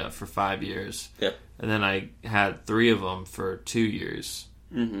media for 5 years. Yeah. And then I had 3 of them for 2 years.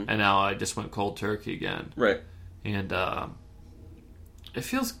 And now I just went cold turkey again. Right. And it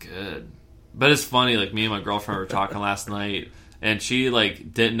feels good. But it's funny, like, me and my girlfriend were talking last night, and she,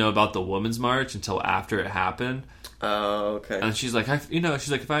 like, didn't know about the Women's March until after it happened. Oh, okay. And she's like,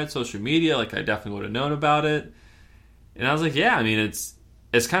 if I had social media, like, I definitely would have known about it. And I was like, yeah, I mean, it's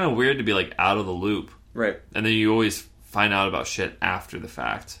kind of weird to be, like, out of the loop. Right. And then you always find out about shit after the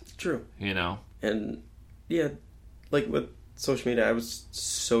fact. True. You know? And, yeah, like, with social media, I was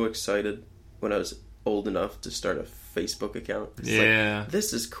so excited when I was old enough to start a Facebook account. Yeah. Like,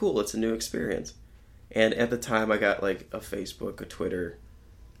 this is cool. It's a new experience. And at the time, I got, like, a Facebook, a Twitter,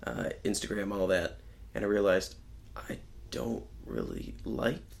 Instagram, all that. And I realized I don't really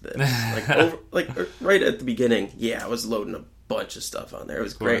like this. Right at the beginning, yeah, I was loading a bunch of stuff on there. It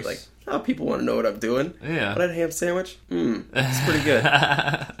was great. Like, people want to know what I'm doing. Yeah. But I had a ham sandwich? It's pretty good.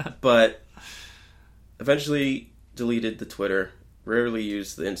 But eventually deleted the Twitter. Rarely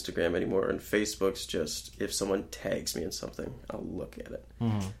use the Instagram anymore. And Facebook's just, if someone tags me in something, I'll look at it.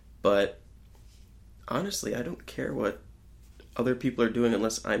 But honestly, I don't care what other people are doing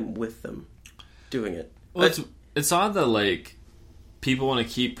unless I'm with them doing it. Well, it's odd that, like, people want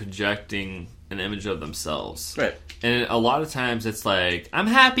to keep projecting an image of themselves. Right. And a lot of times it's like, I'm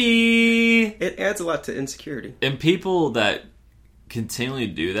happy! It adds a lot to insecurity. And people that continually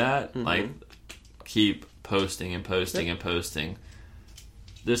do that, like, keep posting and posting and posting.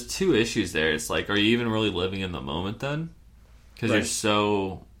 There's 2 issues there. It's like, are you even really living in the moment then? Because you're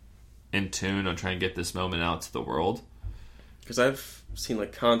so in tune on trying to get this moment out to the world. Because I've seen,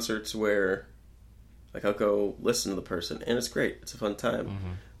 like, concerts where, like, I'll go listen to the person, and it's great. It's a fun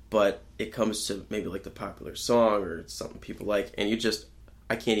time. But it comes to maybe, like, the popular song or something people like, and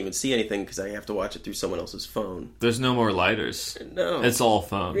I can't even see anything because I have to watch it through someone else's phone. There's no more lighters. No. It's all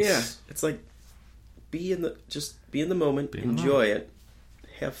phones. Yeah. It's like, be in the moment, enjoy it,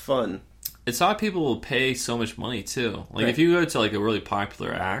 have fun. It's odd people will pay so much money, too. Like, if you go to, like, a really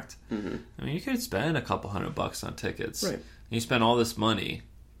popular act, I mean, you could spend a couple $100 on tickets. Right. And you spend all this money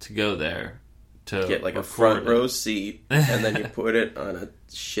to go there to get, like, a front row seat, and then you put it on a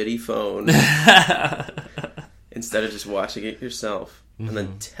shitty phone instead of just watching it yourself and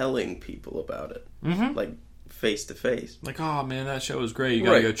then telling people about it. Like, face to face. Like, oh, man, that show was great. You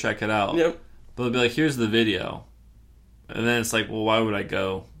gotta go check it out. Yep. But they'll be like, here's the video. And then it's like, well, why would I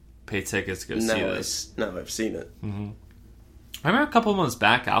go pay tickets to go see this? Now I've seen it. I remember a couple of months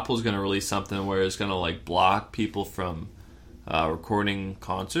back, Apple's going to release something where it's going to like block people from recording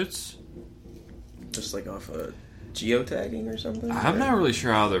concerts. Just like off of geotagging or something? I'm not really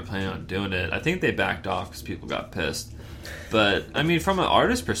sure how they're planning on doing it. I think they backed off because people got pissed. But, I mean, from an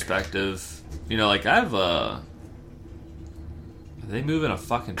artist perspective, you know, like, I have a... Are they moving a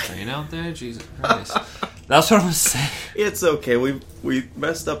fucking train out there? Jesus Christ. That's what I'm saying. It's okay. We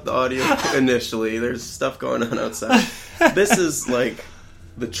messed up the audio initially. There's stuff going on outside. This is, like,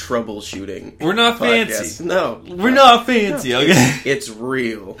 the troubleshooting. We're not podcast. fancy. No. We're not fancy, okay? It's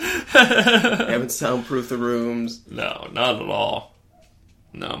real. Haven't soundproofed the rooms. No, not at all.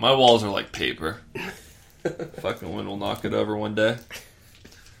 No, my walls are like paper. Fucking wind will knock it over one day.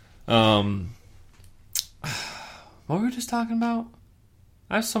 What were we just talking about?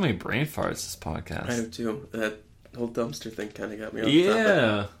 I have so many brain farts this podcast. I do too. That whole dumpster thing kind of got me off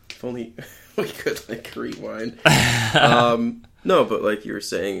Yeah. If only we could, like, rewind. No, but like you were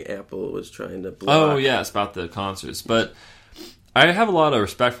saying, Apple was trying to block. Oh, yeah, it's about the concerts. But I have a lot of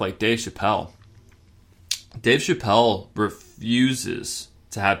respect for, like, Dave Chappelle. Dave Chappelle refuses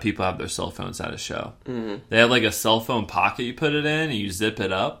to have people have their cell phones at a show. Mm-hmm. They have, like, a cell phone pocket you put it in, and you zip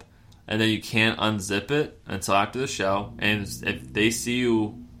it up, and then you can't unzip it until after the show. And if they see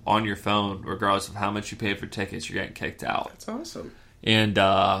you on your phone, regardless of how much you paid for tickets, you're getting kicked out. That's awesome. And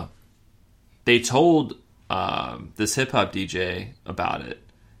they told this hip-hop DJ about it.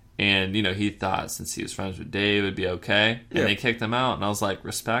 And, you know, he thought since he was friends with Dave, it'd be okay. And they kicked him out. And I was like,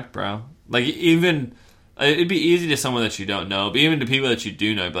 respect, bro. Like, even... It'd be easy to someone that you don't know, but even to people that you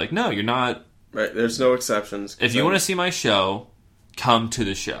do know, you'd be like, no, you're not... Right, there's no exceptions. If you want to see my show, come to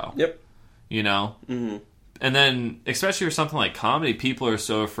the show. Yep. You know? Mm-hmm. And then, especially for something like comedy, people are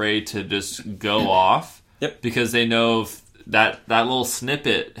so afraid to just go off. Yep. Because they know if that little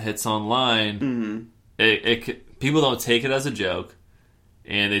snippet hits online, people don't take it as a joke.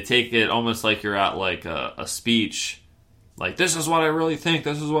 And they take it almost like you're at like a speech. Like, this is what I really think.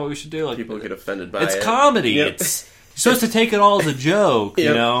 This is what we should do. Like, people get offended by it. It's comedy. Yep. It's you're supposed to take it all as a joke,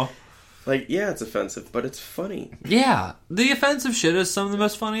 you know? Like, yeah, it's offensive, but it's funny. Yeah. The offensive shit is some of the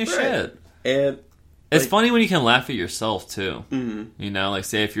most funniest shit. And it's funny when you can laugh at yourself, too. Mm-hmm. You know? Like,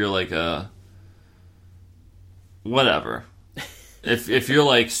 say if you're like a... Whatever. if you're,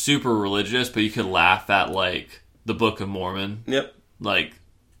 like, super religious, but you could laugh at, like, the Book of Mormon. Yep. Like,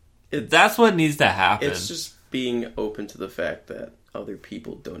 that's what needs to happen. It's just being open to the fact that other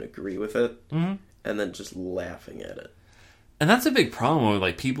people don't agree with it, and then just laughing at it. And that's a big problem where,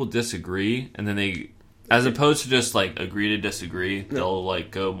 like, people disagree, and then they, as opposed to just, like, agree to disagree, they'll,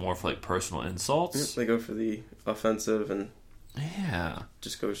 like, go more for, like, personal insults. Yep, they go for the offensive and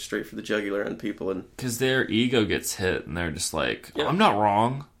just go straight for the jugular on people. And because their ego gets hit, and they're just like, I'm not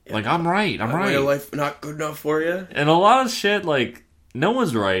wrong. Yeah. Like, I'm right. I'm right. My way of life not good enough for you? And a lot of shit, like, no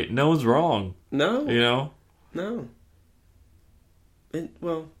one's right. No one's wrong. No. You know? No.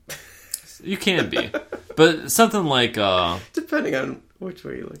 Well... You can be. But something like... depending on which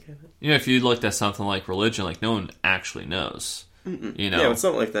way you look at it. You know, if you looked at something like religion, like, no one actually knows. Mm-mm. You know? Yeah, but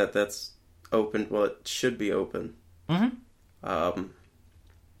something like that, that's open. Well, it should be open. Mm-hmm.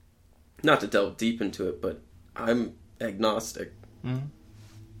 Not to delve deep into it, but I'm agnostic. Mm-hmm.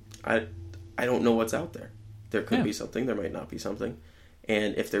 I don't know what's out there. There could be something. There might not be something.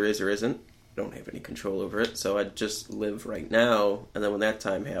 And if there is or isn't, I don't have any control over it, so I just live right now, and then when that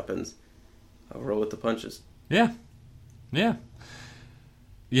time happens, I'll roll with the punches. Yeah. Yeah.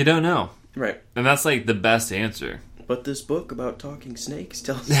 You don't know. Right. And that's, like, the best answer. But this book about talking snakes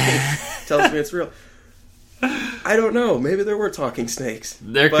tells me it's real. I don't know. Maybe there were talking snakes.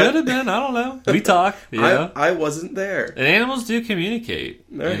 There could have been. I don't know. We talk. Yeah. I wasn't there. And animals do communicate.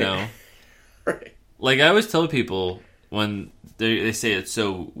 Right. You know? Right. Like, I always tell people when they say it's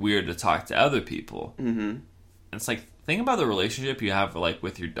so weird to talk to other people. Mm-hmm. It's like, think about the relationship you have, like,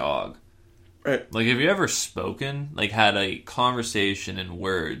 with your dog. Right. Like, have you ever spoken, like, had a conversation in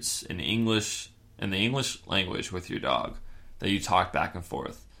words in the English language with your dog that you talk back and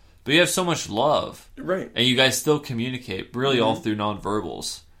forth? But you have so much love. Right. And you guys still communicate, really all through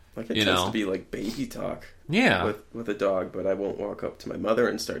nonverbals. Like, it tends to be like baby talk. Yeah. With a dog, but I won't walk up to my mother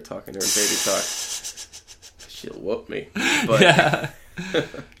and start talking to her in baby talk. She'll whoop me. But yeah.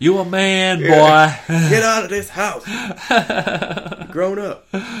 You a man, boy. Get out of this house. You're grown up.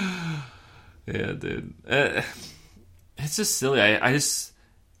 Yeah, dude. It's just silly. I just...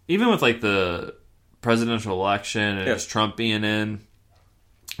 Even with, like, the presidential election and just Trump being in,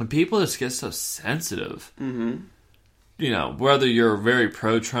 when people just get so sensitive, you know, whether you're very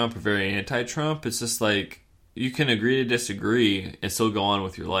pro-Trump or very anti-Trump, it's just like, you can agree to disagree and still go on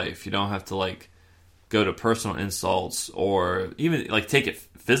with your life. You don't have to, like, go to personal insults or even like take it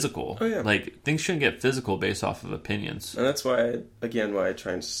physical. Oh, yeah. Like things shouldn't get physical based off of opinions. And that's why, why I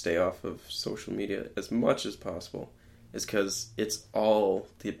try and stay off of social media as much as possible, is because it's all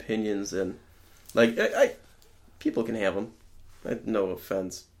the opinions and like people can have them. No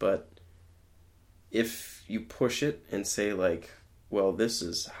offense, but if you push it and say like, well, this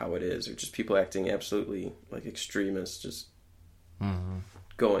is how it is, or just people acting absolutely like extremists, just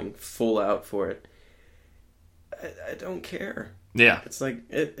going full out for it, I don't care. Yeah. It's like,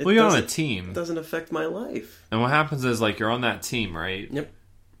 well, you're on a team. It doesn't affect my life. And what happens is, like, you're on that team, right? Yep.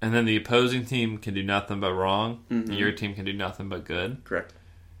 And then the opposing team can do nothing but wrong, and your team can do nothing but good. Correct.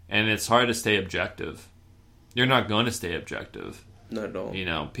 And it's hard to stay objective. You're not going to stay objective. Not at all. You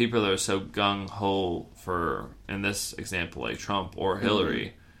know, people that are so gung-ho for, in this example, like Trump or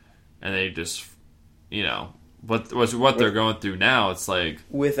Hillary, and they just, you know, what they're going through now, it's like...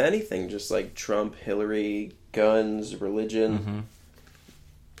 With anything, just like Trump, Hillary, guns, religion,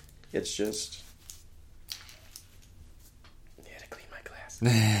 it's just... I had to clean my glass.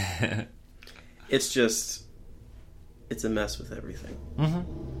 It's just... It's a mess with everything.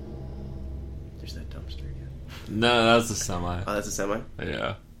 There's that dumpster again. No, that's a semi. Oh, that's a semi?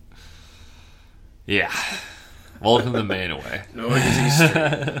 Yeah. Yeah. Welcome to Maine away. No, it's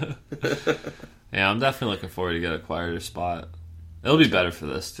Yeah, I'm definitely looking forward to get a quieter spot. It'll be better for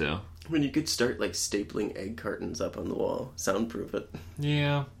this, too. When you could start, like, stapling egg cartons up on the wall. Soundproof it.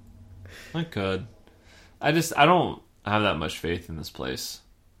 Yeah. I could. I don't have that much faith in this place.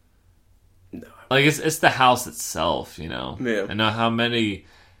 No. Like, it's the house itself, you know? Yeah. I know how many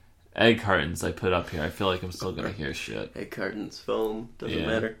egg cartons I put up here. I feel like I'm still going to hear shit. Egg cartons, foam, doesn't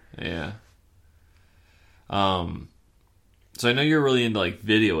matter. Yeah. So I know you're really into, like,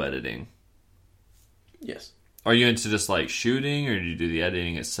 video editing. Yes. Are you into just, like, shooting, or do you do the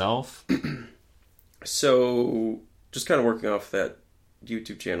editing itself? So, just kind of working off that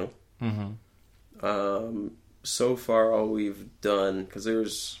YouTube channel. So far, all we've done,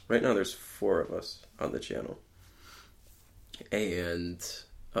 because right now there's 4 of us on the channel. And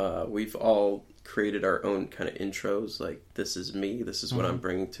we've all created our own kind of intros, like, this is me, this is what I'm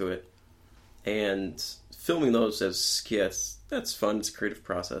bringing to it. And filming those as skits, that's fun, it's a creative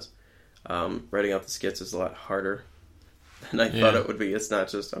process. Writing out the skits is a lot harder than I thought it would be. It's not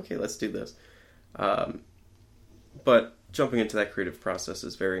just, okay, let's do this. But jumping into that creative process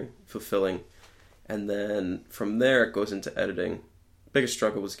is very fulfilling. And then from there, it goes into editing. Biggest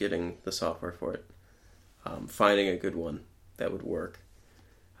struggle was getting the software for it. Finding a good one that would work.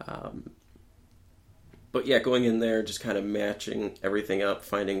 But yeah, going in there, just kind of matching everything up,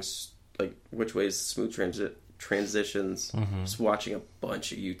 finding like which ways smooth transitions, just watching a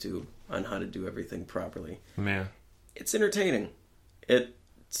bunch of YouTube on how to do everything properly. Yeah. It's entertaining.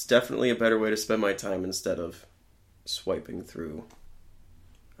 It's definitely a better way to spend my time instead of swiping through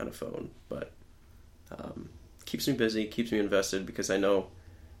on a phone. But keeps me busy, keeps me invested, because I know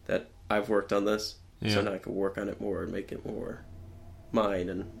that I've worked on this, so now I can work on it more and make it more mine,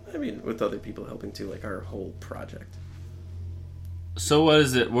 and I mean with other people helping too, like our whole project. So what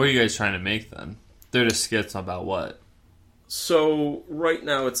are you guys trying to make then? They're just skits about what? So right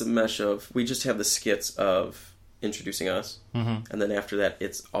now it's a mesh of, we just have the skits of introducing us, and then after that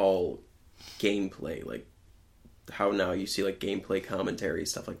it's all gameplay, like how now you see like gameplay commentary,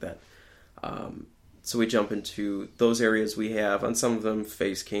 stuff like that. So we jump into those areas. We have on some of them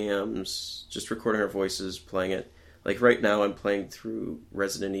face cams, just recording our voices, playing it. Like right now I'm playing through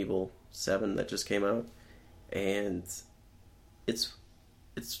Resident Evil 7 that just came out, and it's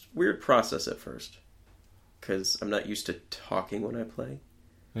weird process at first, because I'm not used to talking when I play.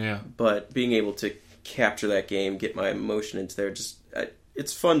 Yeah. But being able to capture that game, get my emotion into there,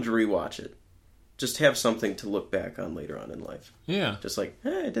 it's fun to rewatch it. Just have something to look back on later on in life. Yeah. Just like,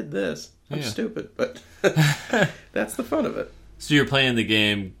 hey, I did this. I'm stupid, but that's the fun of it. So you're playing the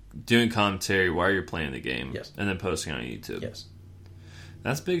game, doing commentary while you're playing the game, yes, and then posting on YouTube. Yes.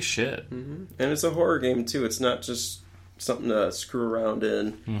 That's big shit. And it's a horror game, too. It's not just something to screw around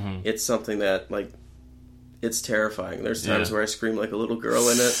in. It's something that, like, it's terrifying. There's times where I scream like a little girl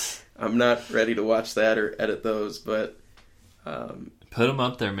in it. I'm not ready to watch that or edit those, but... Put them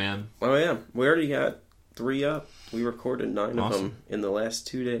up there, man. Oh, yeah. We already got 3 up. We recorded 9 of them in the last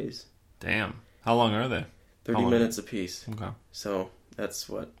 2 days. Damn. How long are they? 30 minutes apiece. Okay. So, that's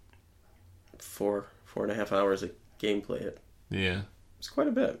what? 4.5 hours of gameplay. Yeah. It's quite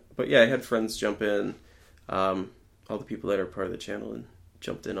a bit. But yeah, I had friends jump in. All the people that are part of the channel and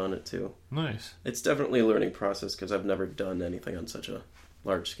jumped in on it too. Nice. It's definitely a learning process because I've never done anything on such a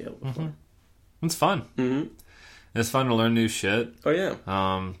large scale before. It's fun. Mm-hmm. It's fun to learn new shit. Oh, yeah.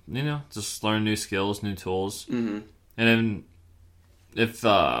 Just learn new skills, new tools. Mm-hmm. And then if, is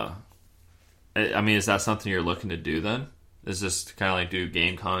that something you're looking to do then? Is just kind of like do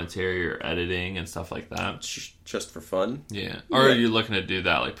game commentary or editing and stuff like that? Just for fun? Yeah. Or are you looking to do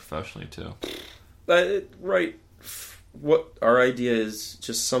that like professionally too? Right. What our idea is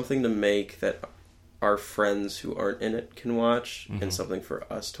just something to make that our friends who aren't in it can watch, and something for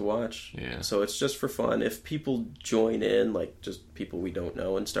us to watch. Yeah. So it's just for fun. If people join in, like just people we don't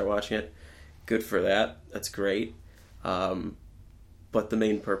know, and start watching it, good for that. That's great. But the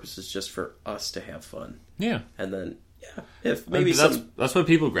main purpose is just for us to have fun. Yeah. And then, if maybe that's what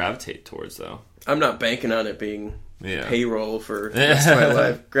people gravitate towards, though. I'm not banking on it being payroll for the rest of my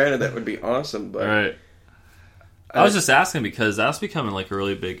life. Granted, that would be awesome, but... Right. I was just asking because that's becoming like a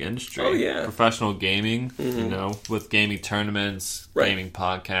really big industry. Oh, yeah. Professional gaming, with gaming tournaments, gaming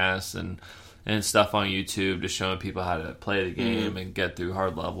podcasts, and stuff on YouTube, just showing people how to play the game and get through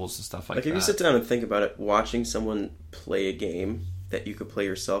hard levels and stuff like that. If you sit down and think about it, watching someone play a game that you could play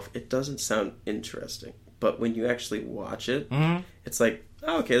yourself, it doesn't sound interesting. But when you actually watch it, it's like,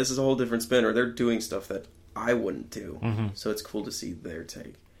 oh, okay, this is a whole different spin, or they're doing stuff that I wouldn't do. So it's cool to see their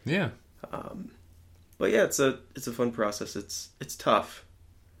take. Yeah. But yeah, it's a fun process. It's tough.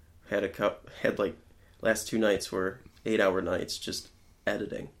 Had like last 2 nights were 8-hour nights just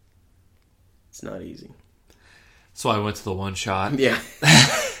editing. It's not easy. So I went to the one shot. Yeah.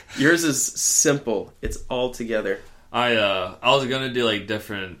 Yours is simple. It's all together. I was gonna do like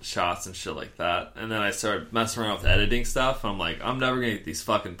different shots and shit like that, and then I started messing around with editing stuff. And I'm like, I'm never gonna get these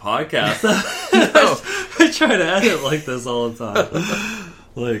fucking podcasts. I try to edit like this all the time.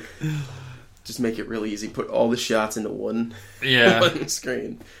 Like, just make it really easy. Put all the shots into one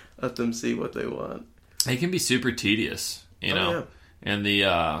screen. Let them see what they want. It can be super tedious, you know. Yeah. And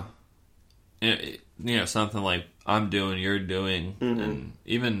the something like I'm doing, you're doing, and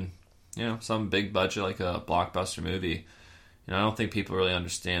even. Some big budget like a blockbuster movie. I don't think people really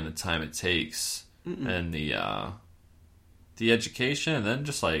understand the time it takes and the education, and then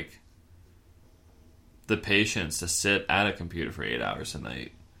just like the patience to sit at a computer for 8 hours a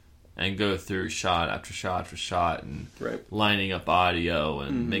night and go through shot after shot after shot and lining up audio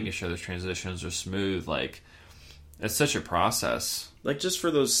and making sure the transitions are smooth. Like, it's such a process. Like, just for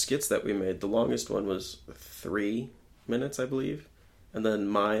those skits that we made, the longest one was 3 minutes, I believe. And then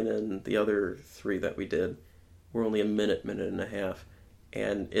mine and the other 3 that we did were only a minute and a half.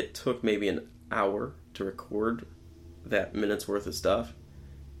 And it took maybe an hour to record that minute's worth of stuff.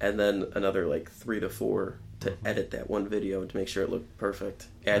 And then another like 3 to 4 to edit that one video to make sure it looked perfect.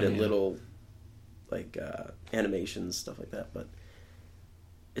 Add in little like animations, stuff like that. But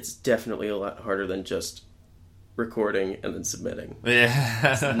it's definitely a lot harder than just recording and then submitting.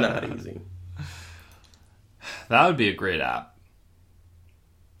 Yeah. It's not easy. That would be a great app.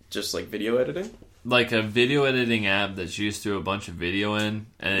 Just like video editing? Like a video editing app that's used through a bunch of video in,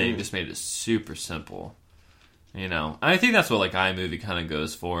 and they just made it super simple. I think that's what like iMovie kind of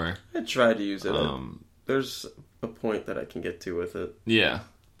goes for. I tried to use it. There's a point that I can get to with it. Yeah.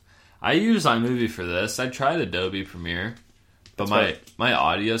 I use iMovie for this. I tried Adobe Premiere, but my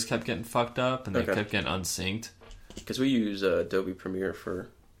audios kept getting fucked up, and they kept getting unsynced. Because we use Adobe Premiere for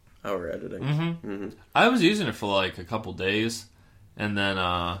our editing. I was using it for like a couple days. And then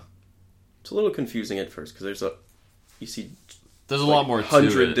it's a little confusing at first because there's a lot more to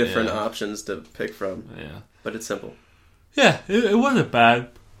 100 different options to pick from. Yeah, but it's simple. Yeah, it wasn't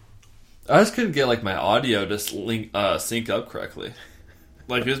bad. I just couldn't get like my audio to sync up correctly.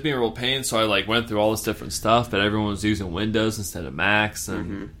 Like, it was being a real pain, so I like went through all this different stuff, but everyone was using Windows instead of Macs,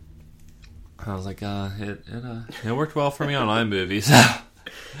 and I was like, it worked well for me on iMovie. So.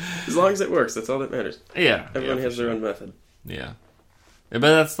 As long as it works, that's all that matters. Yeah, everyone has their own method. Yeah. But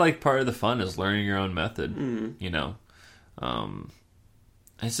that's like part of the fun is learning your own method,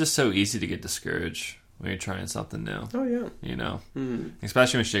 It's just so easy to get discouraged when you're trying something new. Oh, yeah.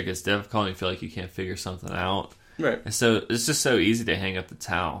 Especially when shit gets difficult and you feel like you can't figure something out. Right. And so it's just so easy to hang up the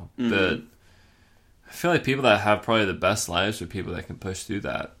towel. But I feel like people that have probably the best lives are people that can push through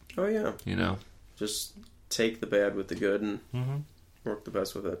that. Oh, yeah. Just take the bad with the good and work the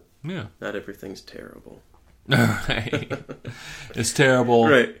best with it. Yeah. Not everything's terrible. Right. It's terrible.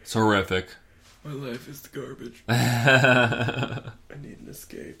 Right. It's horrific. My life is the garbage. I need an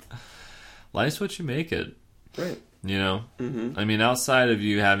escape. Life's what you make it. Right. I mean, outside of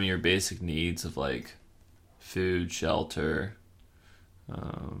you having your basic needs of like food, shelter,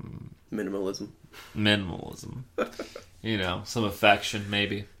 minimalism. Some affection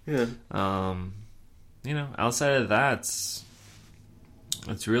maybe. Yeah. Outside of that,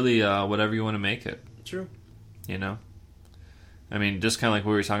 It's really whatever you want to make it. True. You know? I mean, just kind of like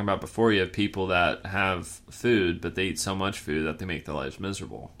what we were talking about before, you have people that have food, but they eat so much food that they make their lives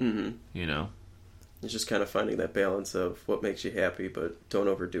miserable. Mm-hmm. You know? It's just kind of finding that balance of what makes you happy, but don't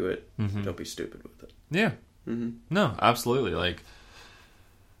overdo it. Mm-hmm. Don't be stupid with it. Yeah. Mm-hmm. No, absolutely. Like,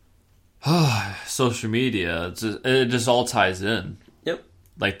 social media, it just all ties in. Yep.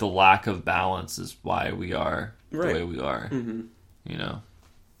 Like, the lack of balance is why we are the right. way we are. Mm-hmm. You know?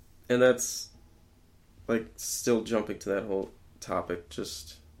 And that's, like, still jumping to that whole topic,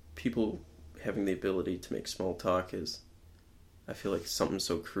 just people having the ability to make small talk is, I feel like, something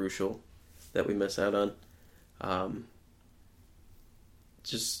so crucial that we miss out on.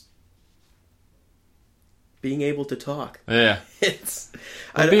 Just being able to talk. Yeah. It's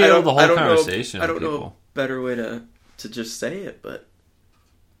I don't hold conversation. I don't with know people. a better way to just say it, but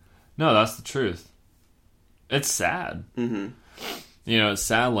no, that's the truth. It's sad. Mm-hmm. You know, it's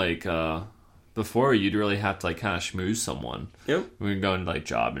sad. Like before, you'd really have to like kind of schmooze someone. Yep. We can go into like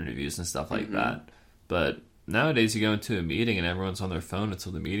job interviews and stuff like that. But nowadays, you go into a meeting and everyone's on their phone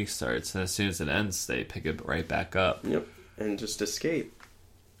until the meeting starts, and as soon as it ends, they pick it right back up. Yep, and just escape.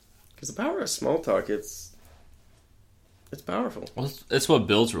 Because the power of small talk, it's powerful. Well, it's what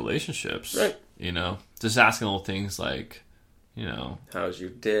builds relationships. Right. You know, just asking little things like, you know, how's your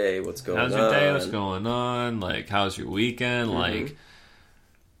day? What's going on? How's your day? What's going on? Like, how's your weekend? Mm-hmm. Like,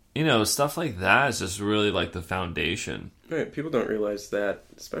 you know, stuff like that is just really like the foundation. Right. People don't realize that,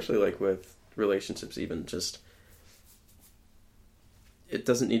 especially like with relationships, even just, it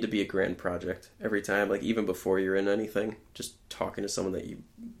doesn't need to be a grand project every time. Like, even before you're in anything, just talking to someone that you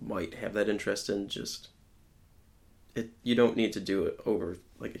might have that interest in, you don't need to do it over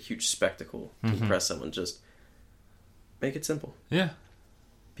like a huge spectacle to impress someone. Just make it simple. Yeah.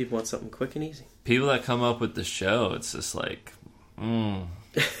 People want something quick and easy. People that come up with the show, it's just like,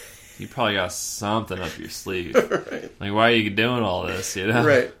 you probably got something up your sleeve. Right. Like, why are you doing all this, you know?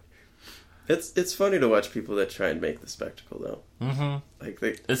 Right. It's funny to watch people that try and make the spectacle, though. Mm-hmm. Like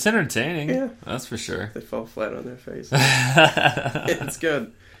it's entertaining. Yeah. That's for sure. They fall flat on their face. It's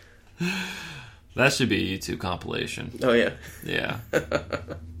good. That should be a YouTube compilation. Oh, yeah. Yeah.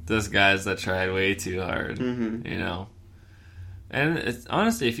 Those guys that tried way too hard, you know? And it's,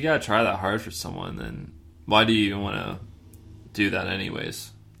 honestly, if you gotta try that hard for someone, then why do you even want to do that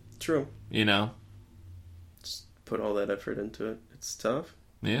anyways? True. You know? Just put all that effort into it. It's tough.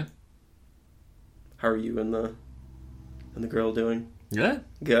 Yeah. How are you and the girl doing? Good.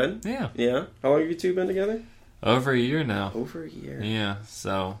 Good? Yeah. Yeah? How long have you two been together? Over a year now. Over a year. Yeah,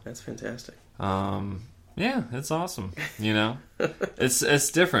 so... That's fantastic. Yeah, it's awesome, you know?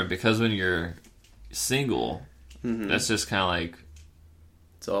 It's different because when you're single, it's just kind of like...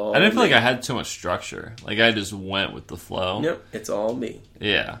 It's all I didn't feel like I had too much structure. Like, I just went with the flow. Yep, it's all me.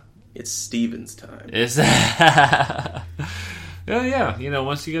 Yeah. It's Steven's time. It's... yeah, you know,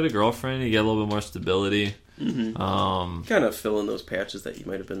 once you get a girlfriend, you get a little bit more stability. Kind of fill in those patches that you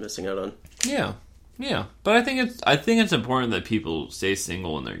might have been missing out on. Yeah. Yeah, but I think it's important that people stay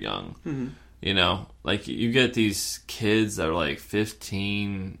single when they're young. You know, like you get these kids that are like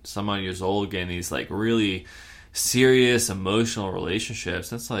 15, some odd years old, getting these like really serious emotional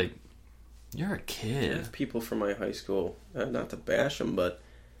relationships. It's like, you're a kid. I have people from my high school, not to bash them, but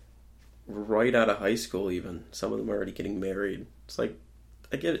right out of high school, even some of them are already getting married. It's like,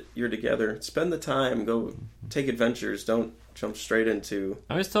 I get it. You're together. Spend the time. Go take adventures. Don't jump straight into...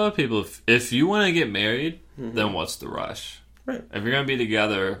 I always tell people, if you want to get married, then what's the rush? Right. If you're going to be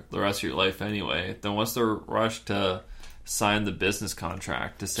together the rest of your life anyway, then what's the rush to sign the business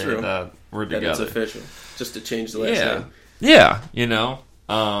contract to say that we're together? That it's official. Just to change the last name. Yeah, you know.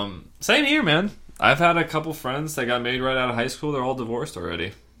 Same here, man. I've had a couple friends that got married right out of high school. They're all divorced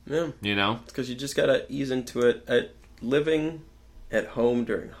already. Yeah. You know? Because you just got to ease into it. Living at home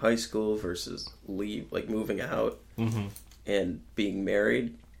during high school versus moving out and being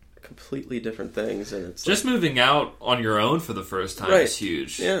married, completely different things. And it's just moving out on your own for the first time is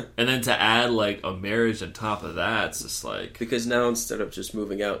huge. Yeah. And then to add like a marriage on top of that, it's just like... Because now instead of just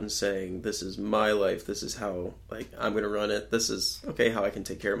moving out and saying, this is my life, this is how I'm going to run it, this is how I can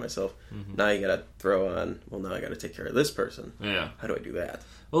take care of myself. Now you got to throw on, now I got to take care of this person. Yeah. How do I do that?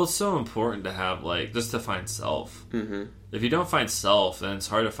 Well, it's so important to have, just to find self. If you don't find self, then it's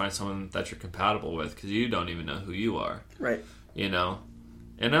hard to find someone that you're compatible with because you don't even know who you are. Right. You know?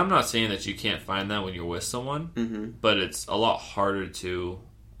 And I'm not saying that you can't find that when you're with someone, but it's a lot harder to...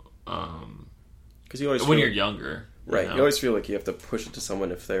 Because you always when you're younger. Right. You always feel like you have to push it to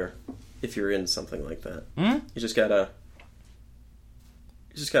someone if you're in something like that. You just gotta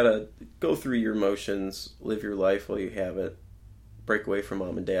go through your emotions, live your life while you have it. break away from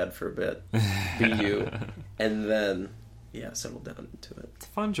mom and dad for a bit, be you, and then settle down into it. It's a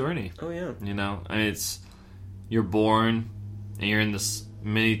fun journey. Oh yeah. You know, I mean, you're born and you're in this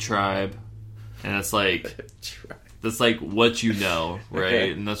mini tribe, and it's like that's like what you know, right?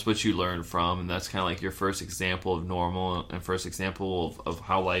 Okay. And that's what you learn from, and that's kind of like your first example of normal and first example of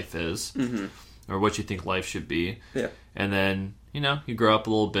how life is, or what you think life should be. Yeah. And then, you know, you grow up a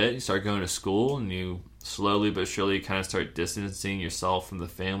little bit, you start going to school, and you slowly but surely kind of start distancing yourself from the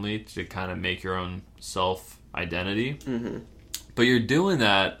family to kind of make your own self-identity. But you're doing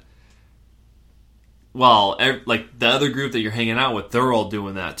that while, like, the other group that you're hanging out with, they're all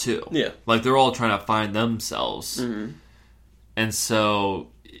doing that too. Yeah. Like, they're all trying to find themselves. And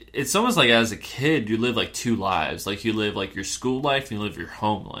so it's almost like as a kid, you live like two lives. Like, you live like your school life and you live your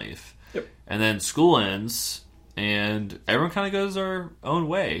home life. Yep. And then school ends, and everyone kind of goes their own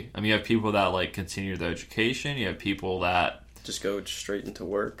way. I mean, you have people that like continue their education. You have people that just go straight into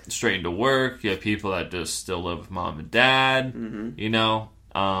work. You have people that just still live with mom and dad. You know,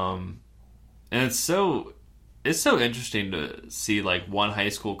 and it's so interesting to see like one high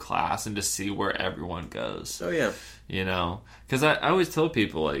school class and to see where everyone goes. Oh yeah, you know, because I always tell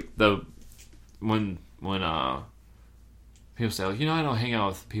people like when people say, like, you know, I don't hang out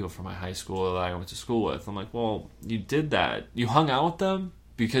with people from my high school that I went to school with. I'm like, well, you did that. You hung out with them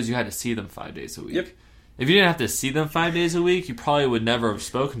because you had to see them 5 days a week. Yep. If you didn't have to see them 5 days a week, you probably would never have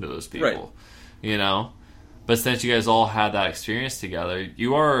spoken to those people. Right. You know? But since you guys all had that experience together,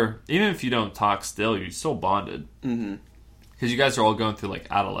 you are, even if you don't talk still, you're still bonded. Because you guys are all going through,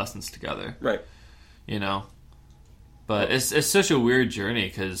 like, adolescence together. Right. You know? But it's such a weird journey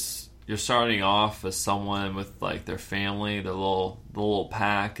because you're starting off as someone with, like, their family, the little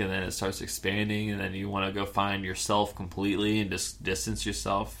pack, and then it starts expanding, and then you want to go find yourself completely and just distance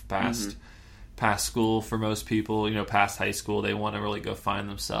yourself past school for most people. You know, past high school, they want to really go find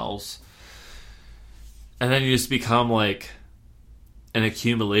themselves. And then you just become, like, an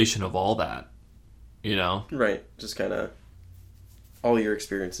accumulation of all that, you know? Right. Just kind of all your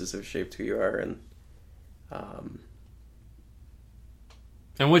experiences have shaped who you are, and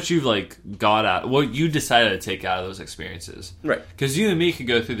what you've, like, what you decided to take out of those experiences. Right. Because you and me could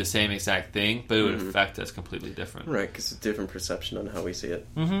go through the same exact thing, but it would affect us completely different. Right, because it's a different perception on how we see it.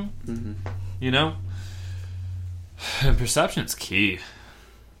 You know? And perception's key.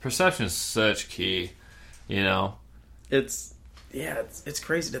 Perception is such key, you know? It's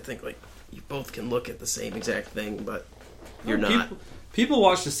crazy to think, like, you both can look at the same exact thing, but you're not. People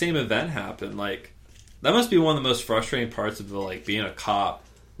watch the same event happen, like, that must be one of the most frustrating parts of, like, being a cop.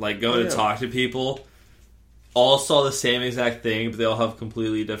 Like, going to talk to people, all saw the same exact thing, but they all have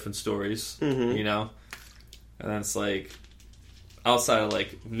completely different stories, you know? And then it's like, outside of,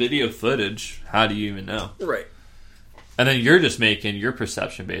 like, video footage, how do you even know? Right. And then you're just making your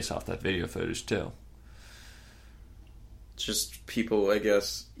perception based off that video footage, too. Just people, I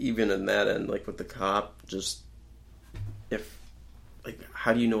guess, even in that end, like, with the cop, just,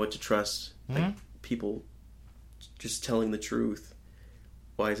 how do you know what to trust? Like, people just telling the truth.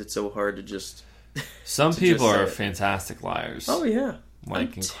 Why is it so hard to just... Some people are fantastic liars. Oh, yeah.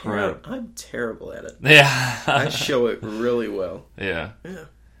 Like, incredible. I'm terrible at it. Yeah. I show it really well. Yeah. Yeah.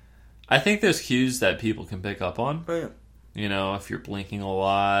 I think there's cues that people can pick up on. Oh, yeah. You know, if you're blinking a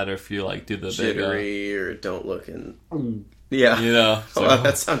lot, or if you, like, do the jittery, or don't look in... Yeah. You know. So, oh,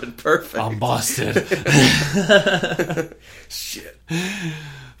 that sounded perfect. I'm busted. Shit.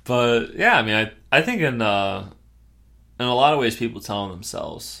 But, yeah, I mean, I think in a lot of ways people tell them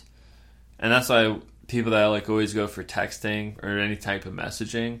themselves. And that's why people that, like, always go for texting or any type of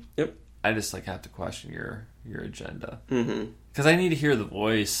messaging, yep, I just, like, have to question your agenda. Because I need to hear the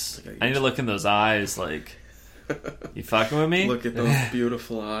voice. I need to look in those eyes, like, you fucking with me? Look at those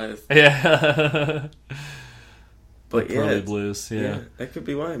beautiful eyes. Yeah. But pearly blues, yeah. That could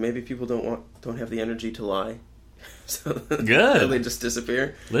be why. Maybe people don't have the energy to lie. So good. They just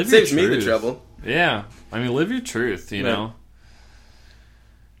disappear. Saves me the trouble. Yeah. I mean, live your truth, you know?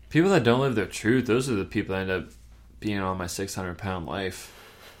 People that don't live their truth, those are the people that end up being on my 600-pound life,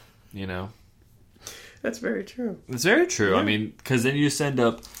 you know? That's very true. It's very true. Yeah. I mean, because then you just end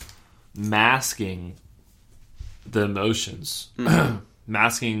up masking the emotions.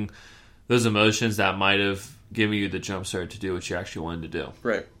 Masking those emotions that might have given you the jump start to do what you actually wanted to do.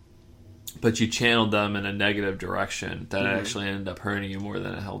 Right. But you channeled them in a negative direction that actually ended up hurting you more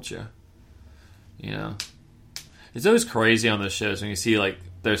than it helped you. You know? It's always crazy on those shows when you see, like,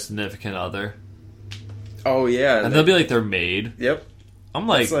 their significant other. Oh, yeah. And they'll be like, they're made. Yep. I'm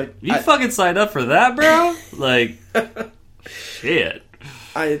like you fucking signed up for that, bro? Like, shit.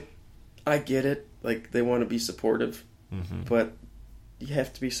 I get it. Like, they want to be supportive. But you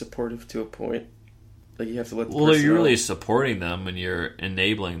have to be supportive to a point. Like, you have to let the Well, person you're know. really supporting them when you're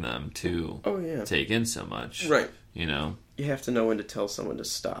enabling them to take in so much. Right. You know? You have to know when to tell someone to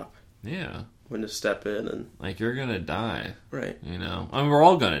stop. Yeah. When to step in and... Like, you're gonna die. Right. You know? I mean, we're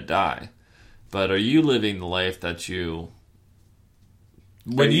all gonna die. But are you living the life that you...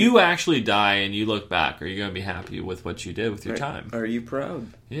 When you actually die and you look back, are you gonna be happy with what you did with your time? Are you proud?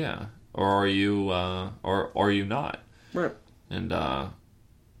 Yeah. Or are you, or are you not? Right. And, I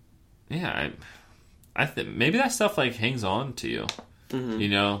think maybe that stuff, like, hangs on to you. Mm-hmm. You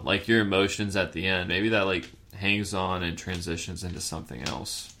know? Like, your emotions at the end. Maybe that, like, hangs on and transitions into something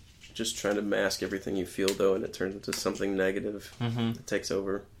else. Just trying to mask everything you feel, though, and it turns into something negative. Mm-hmm. It takes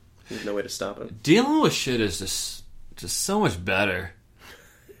over. There's no way to stop it. Dealing with shit is just so much better.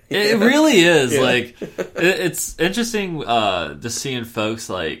 It really is. Yeah. Like, it's interesting just seeing folks,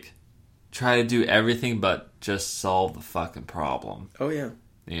 like, try to do everything but just solve the fucking problem. Oh, yeah.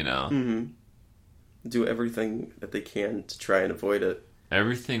 You know? Mm-hmm. Do everything that they can to try and avoid it.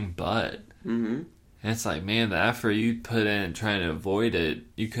 Everything but. Mm-hmm. And it's like, man, the effort you put in trying to avoid it,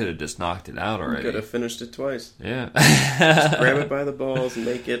 you could have just knocked it out already. You could have finished it twice. Yeah. Just grab it by the balls and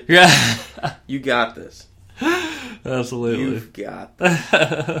make it. Yeah. You got this. Absolutely. You've got this.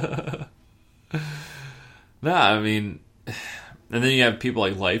 No, I mean, and then you have people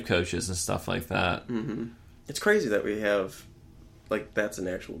like life coaches and stuff like that. Mm-hmm. It's crazy that we have, like, that's an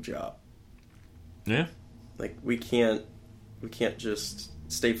actual job. Yeah. Like, we can't just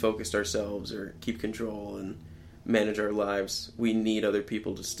stay focused ourselves or keep control and manage our lives. We need other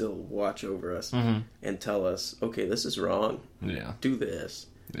people to still watch over us and tell us, okay, this is wrong. Yeah. Do this.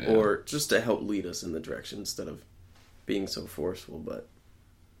 Yeah. Or just to help lead us in the direction instead of being so forceful. But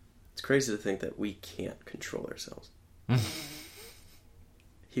it's crazy to think that we can't control ourselves.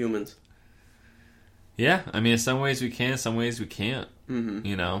 Humans. Yeah. I mean, in some ways we can, in some ways we can't. Mm-hmm.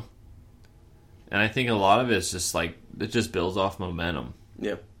 You know? And I think a lot of it's just like, it just builds off momentum.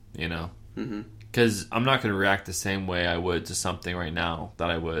 Yeah. You know? Mm-hmm. Because I'm not going to react the same way I would to something right now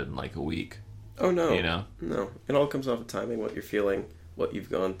that I would in like a week. Oh, no. You know? No. It all comes off of timing, what you're feeling, what you've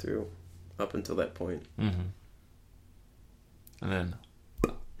gone through up until that point. Mm-hmm. And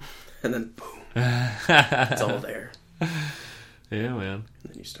then boom. It's all there. Yeah, man.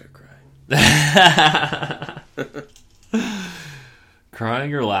 And then you start crying.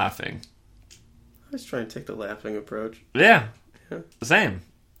 Crying or laughing? I was trying to take the laughing approach. Yeah. Same.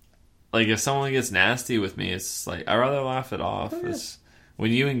 Like, if someone gets nasty with me, it's like, I'd rather laugh it off. Oh, yeah.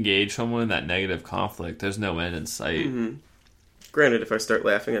 When you engage someone in that negative conflict, there's no end in sight. Mm-hmm. Granted, if I start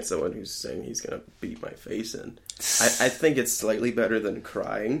laughing at someone who's saying he's going to beat my face in, I think it's slightly better than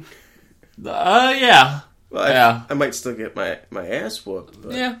crying. Yeah. Well, yeah. I might still get my ass whooped.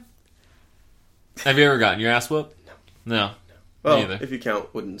 But... Yeah. Have you ever gotten your ass whooped? No. Well, neither. If you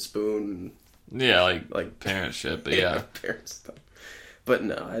count wooden spoon. Yeah, like parent shit, but yeah. Parent stuff. But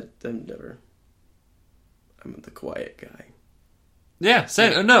no, I'm never. I'm the quiet guy. Yeah,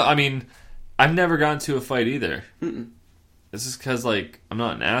 same. No, I mean, I've never gotten to a fight either. Mm-mm. It's just because, like, I'm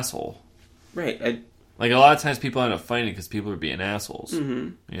not an asshole. Right. Like, a lot of times people end up fighting because people are being assholes.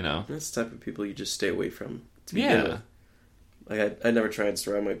 Mm-hmm. You know? That's the type of people you just stay away from. To begin with. Like, I never try and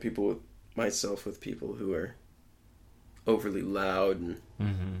surround myself with people who are overly loud and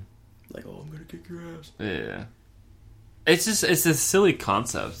like, oh, I'm going to kick your ass. Yeah. It's a silly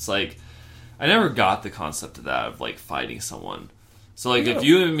concept. It's like, I never got the concept of that, of, like, fighting someone. So, like, if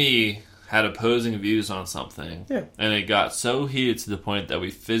you and me had opposing views on something, and it got so heated to the point that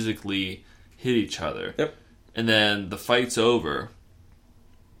we physically hit each other, and then the fight's over,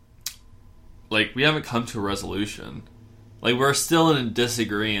 like, we haven't come to a resolution. Like, we're still in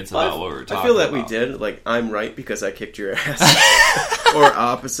disagreement about what we're talking about. I feel that we did. Like, I'm right because I kicked your ass. Or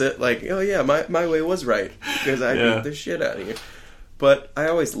opposite. Like, oh yeah, my way was right because I beat the shit out of you. But I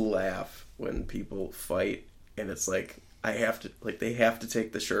always laugh when people fight and it's like, they have to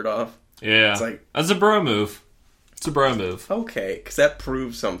take the shirt off. Yeah. It's like, that's a bro move. It's a bro move. Okay, because that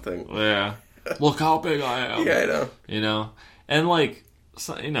proves something. Yeah. Look how big I am. Yeah, I know. You know? And, like,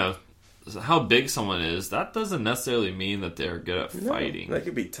 so, you know, how big someone is, that doesn't necessarily mean that they're good at fighting. They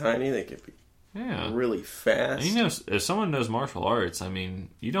could be tiny, they could be really fast. And, you know, if someone knows martial arts, I mean,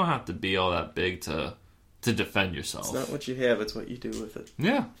 you don't have to be all that big to defend yourself. It's not what you have, it's what you do with it.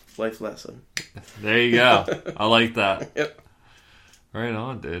 Yeah. Life lesson. There you go. I like that. Yep. Right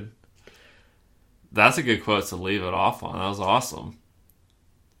on, dude. That's a good quote to leave it off on. That was awesome.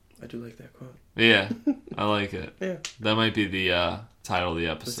 I do like that quote. Yeah, I like it. Yeah. That might be the title of the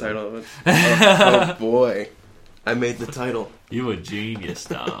episode. The title of it. Oh boy. I made the title. You a genius,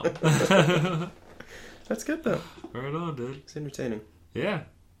 Tom. That's good, though. Right on, dude. It's entertaining. Yeah.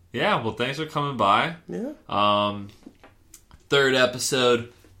 Yeah, well, thanks for coming by. Yeah. Third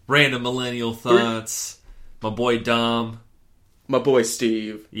episode, Random Millennial Thoughts. My boy Dom. My boy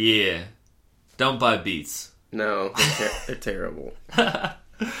Steve. Yeah. Don't buy Beats. No, they're terrible.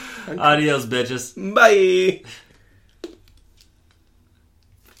 Adios, bitches. Bye.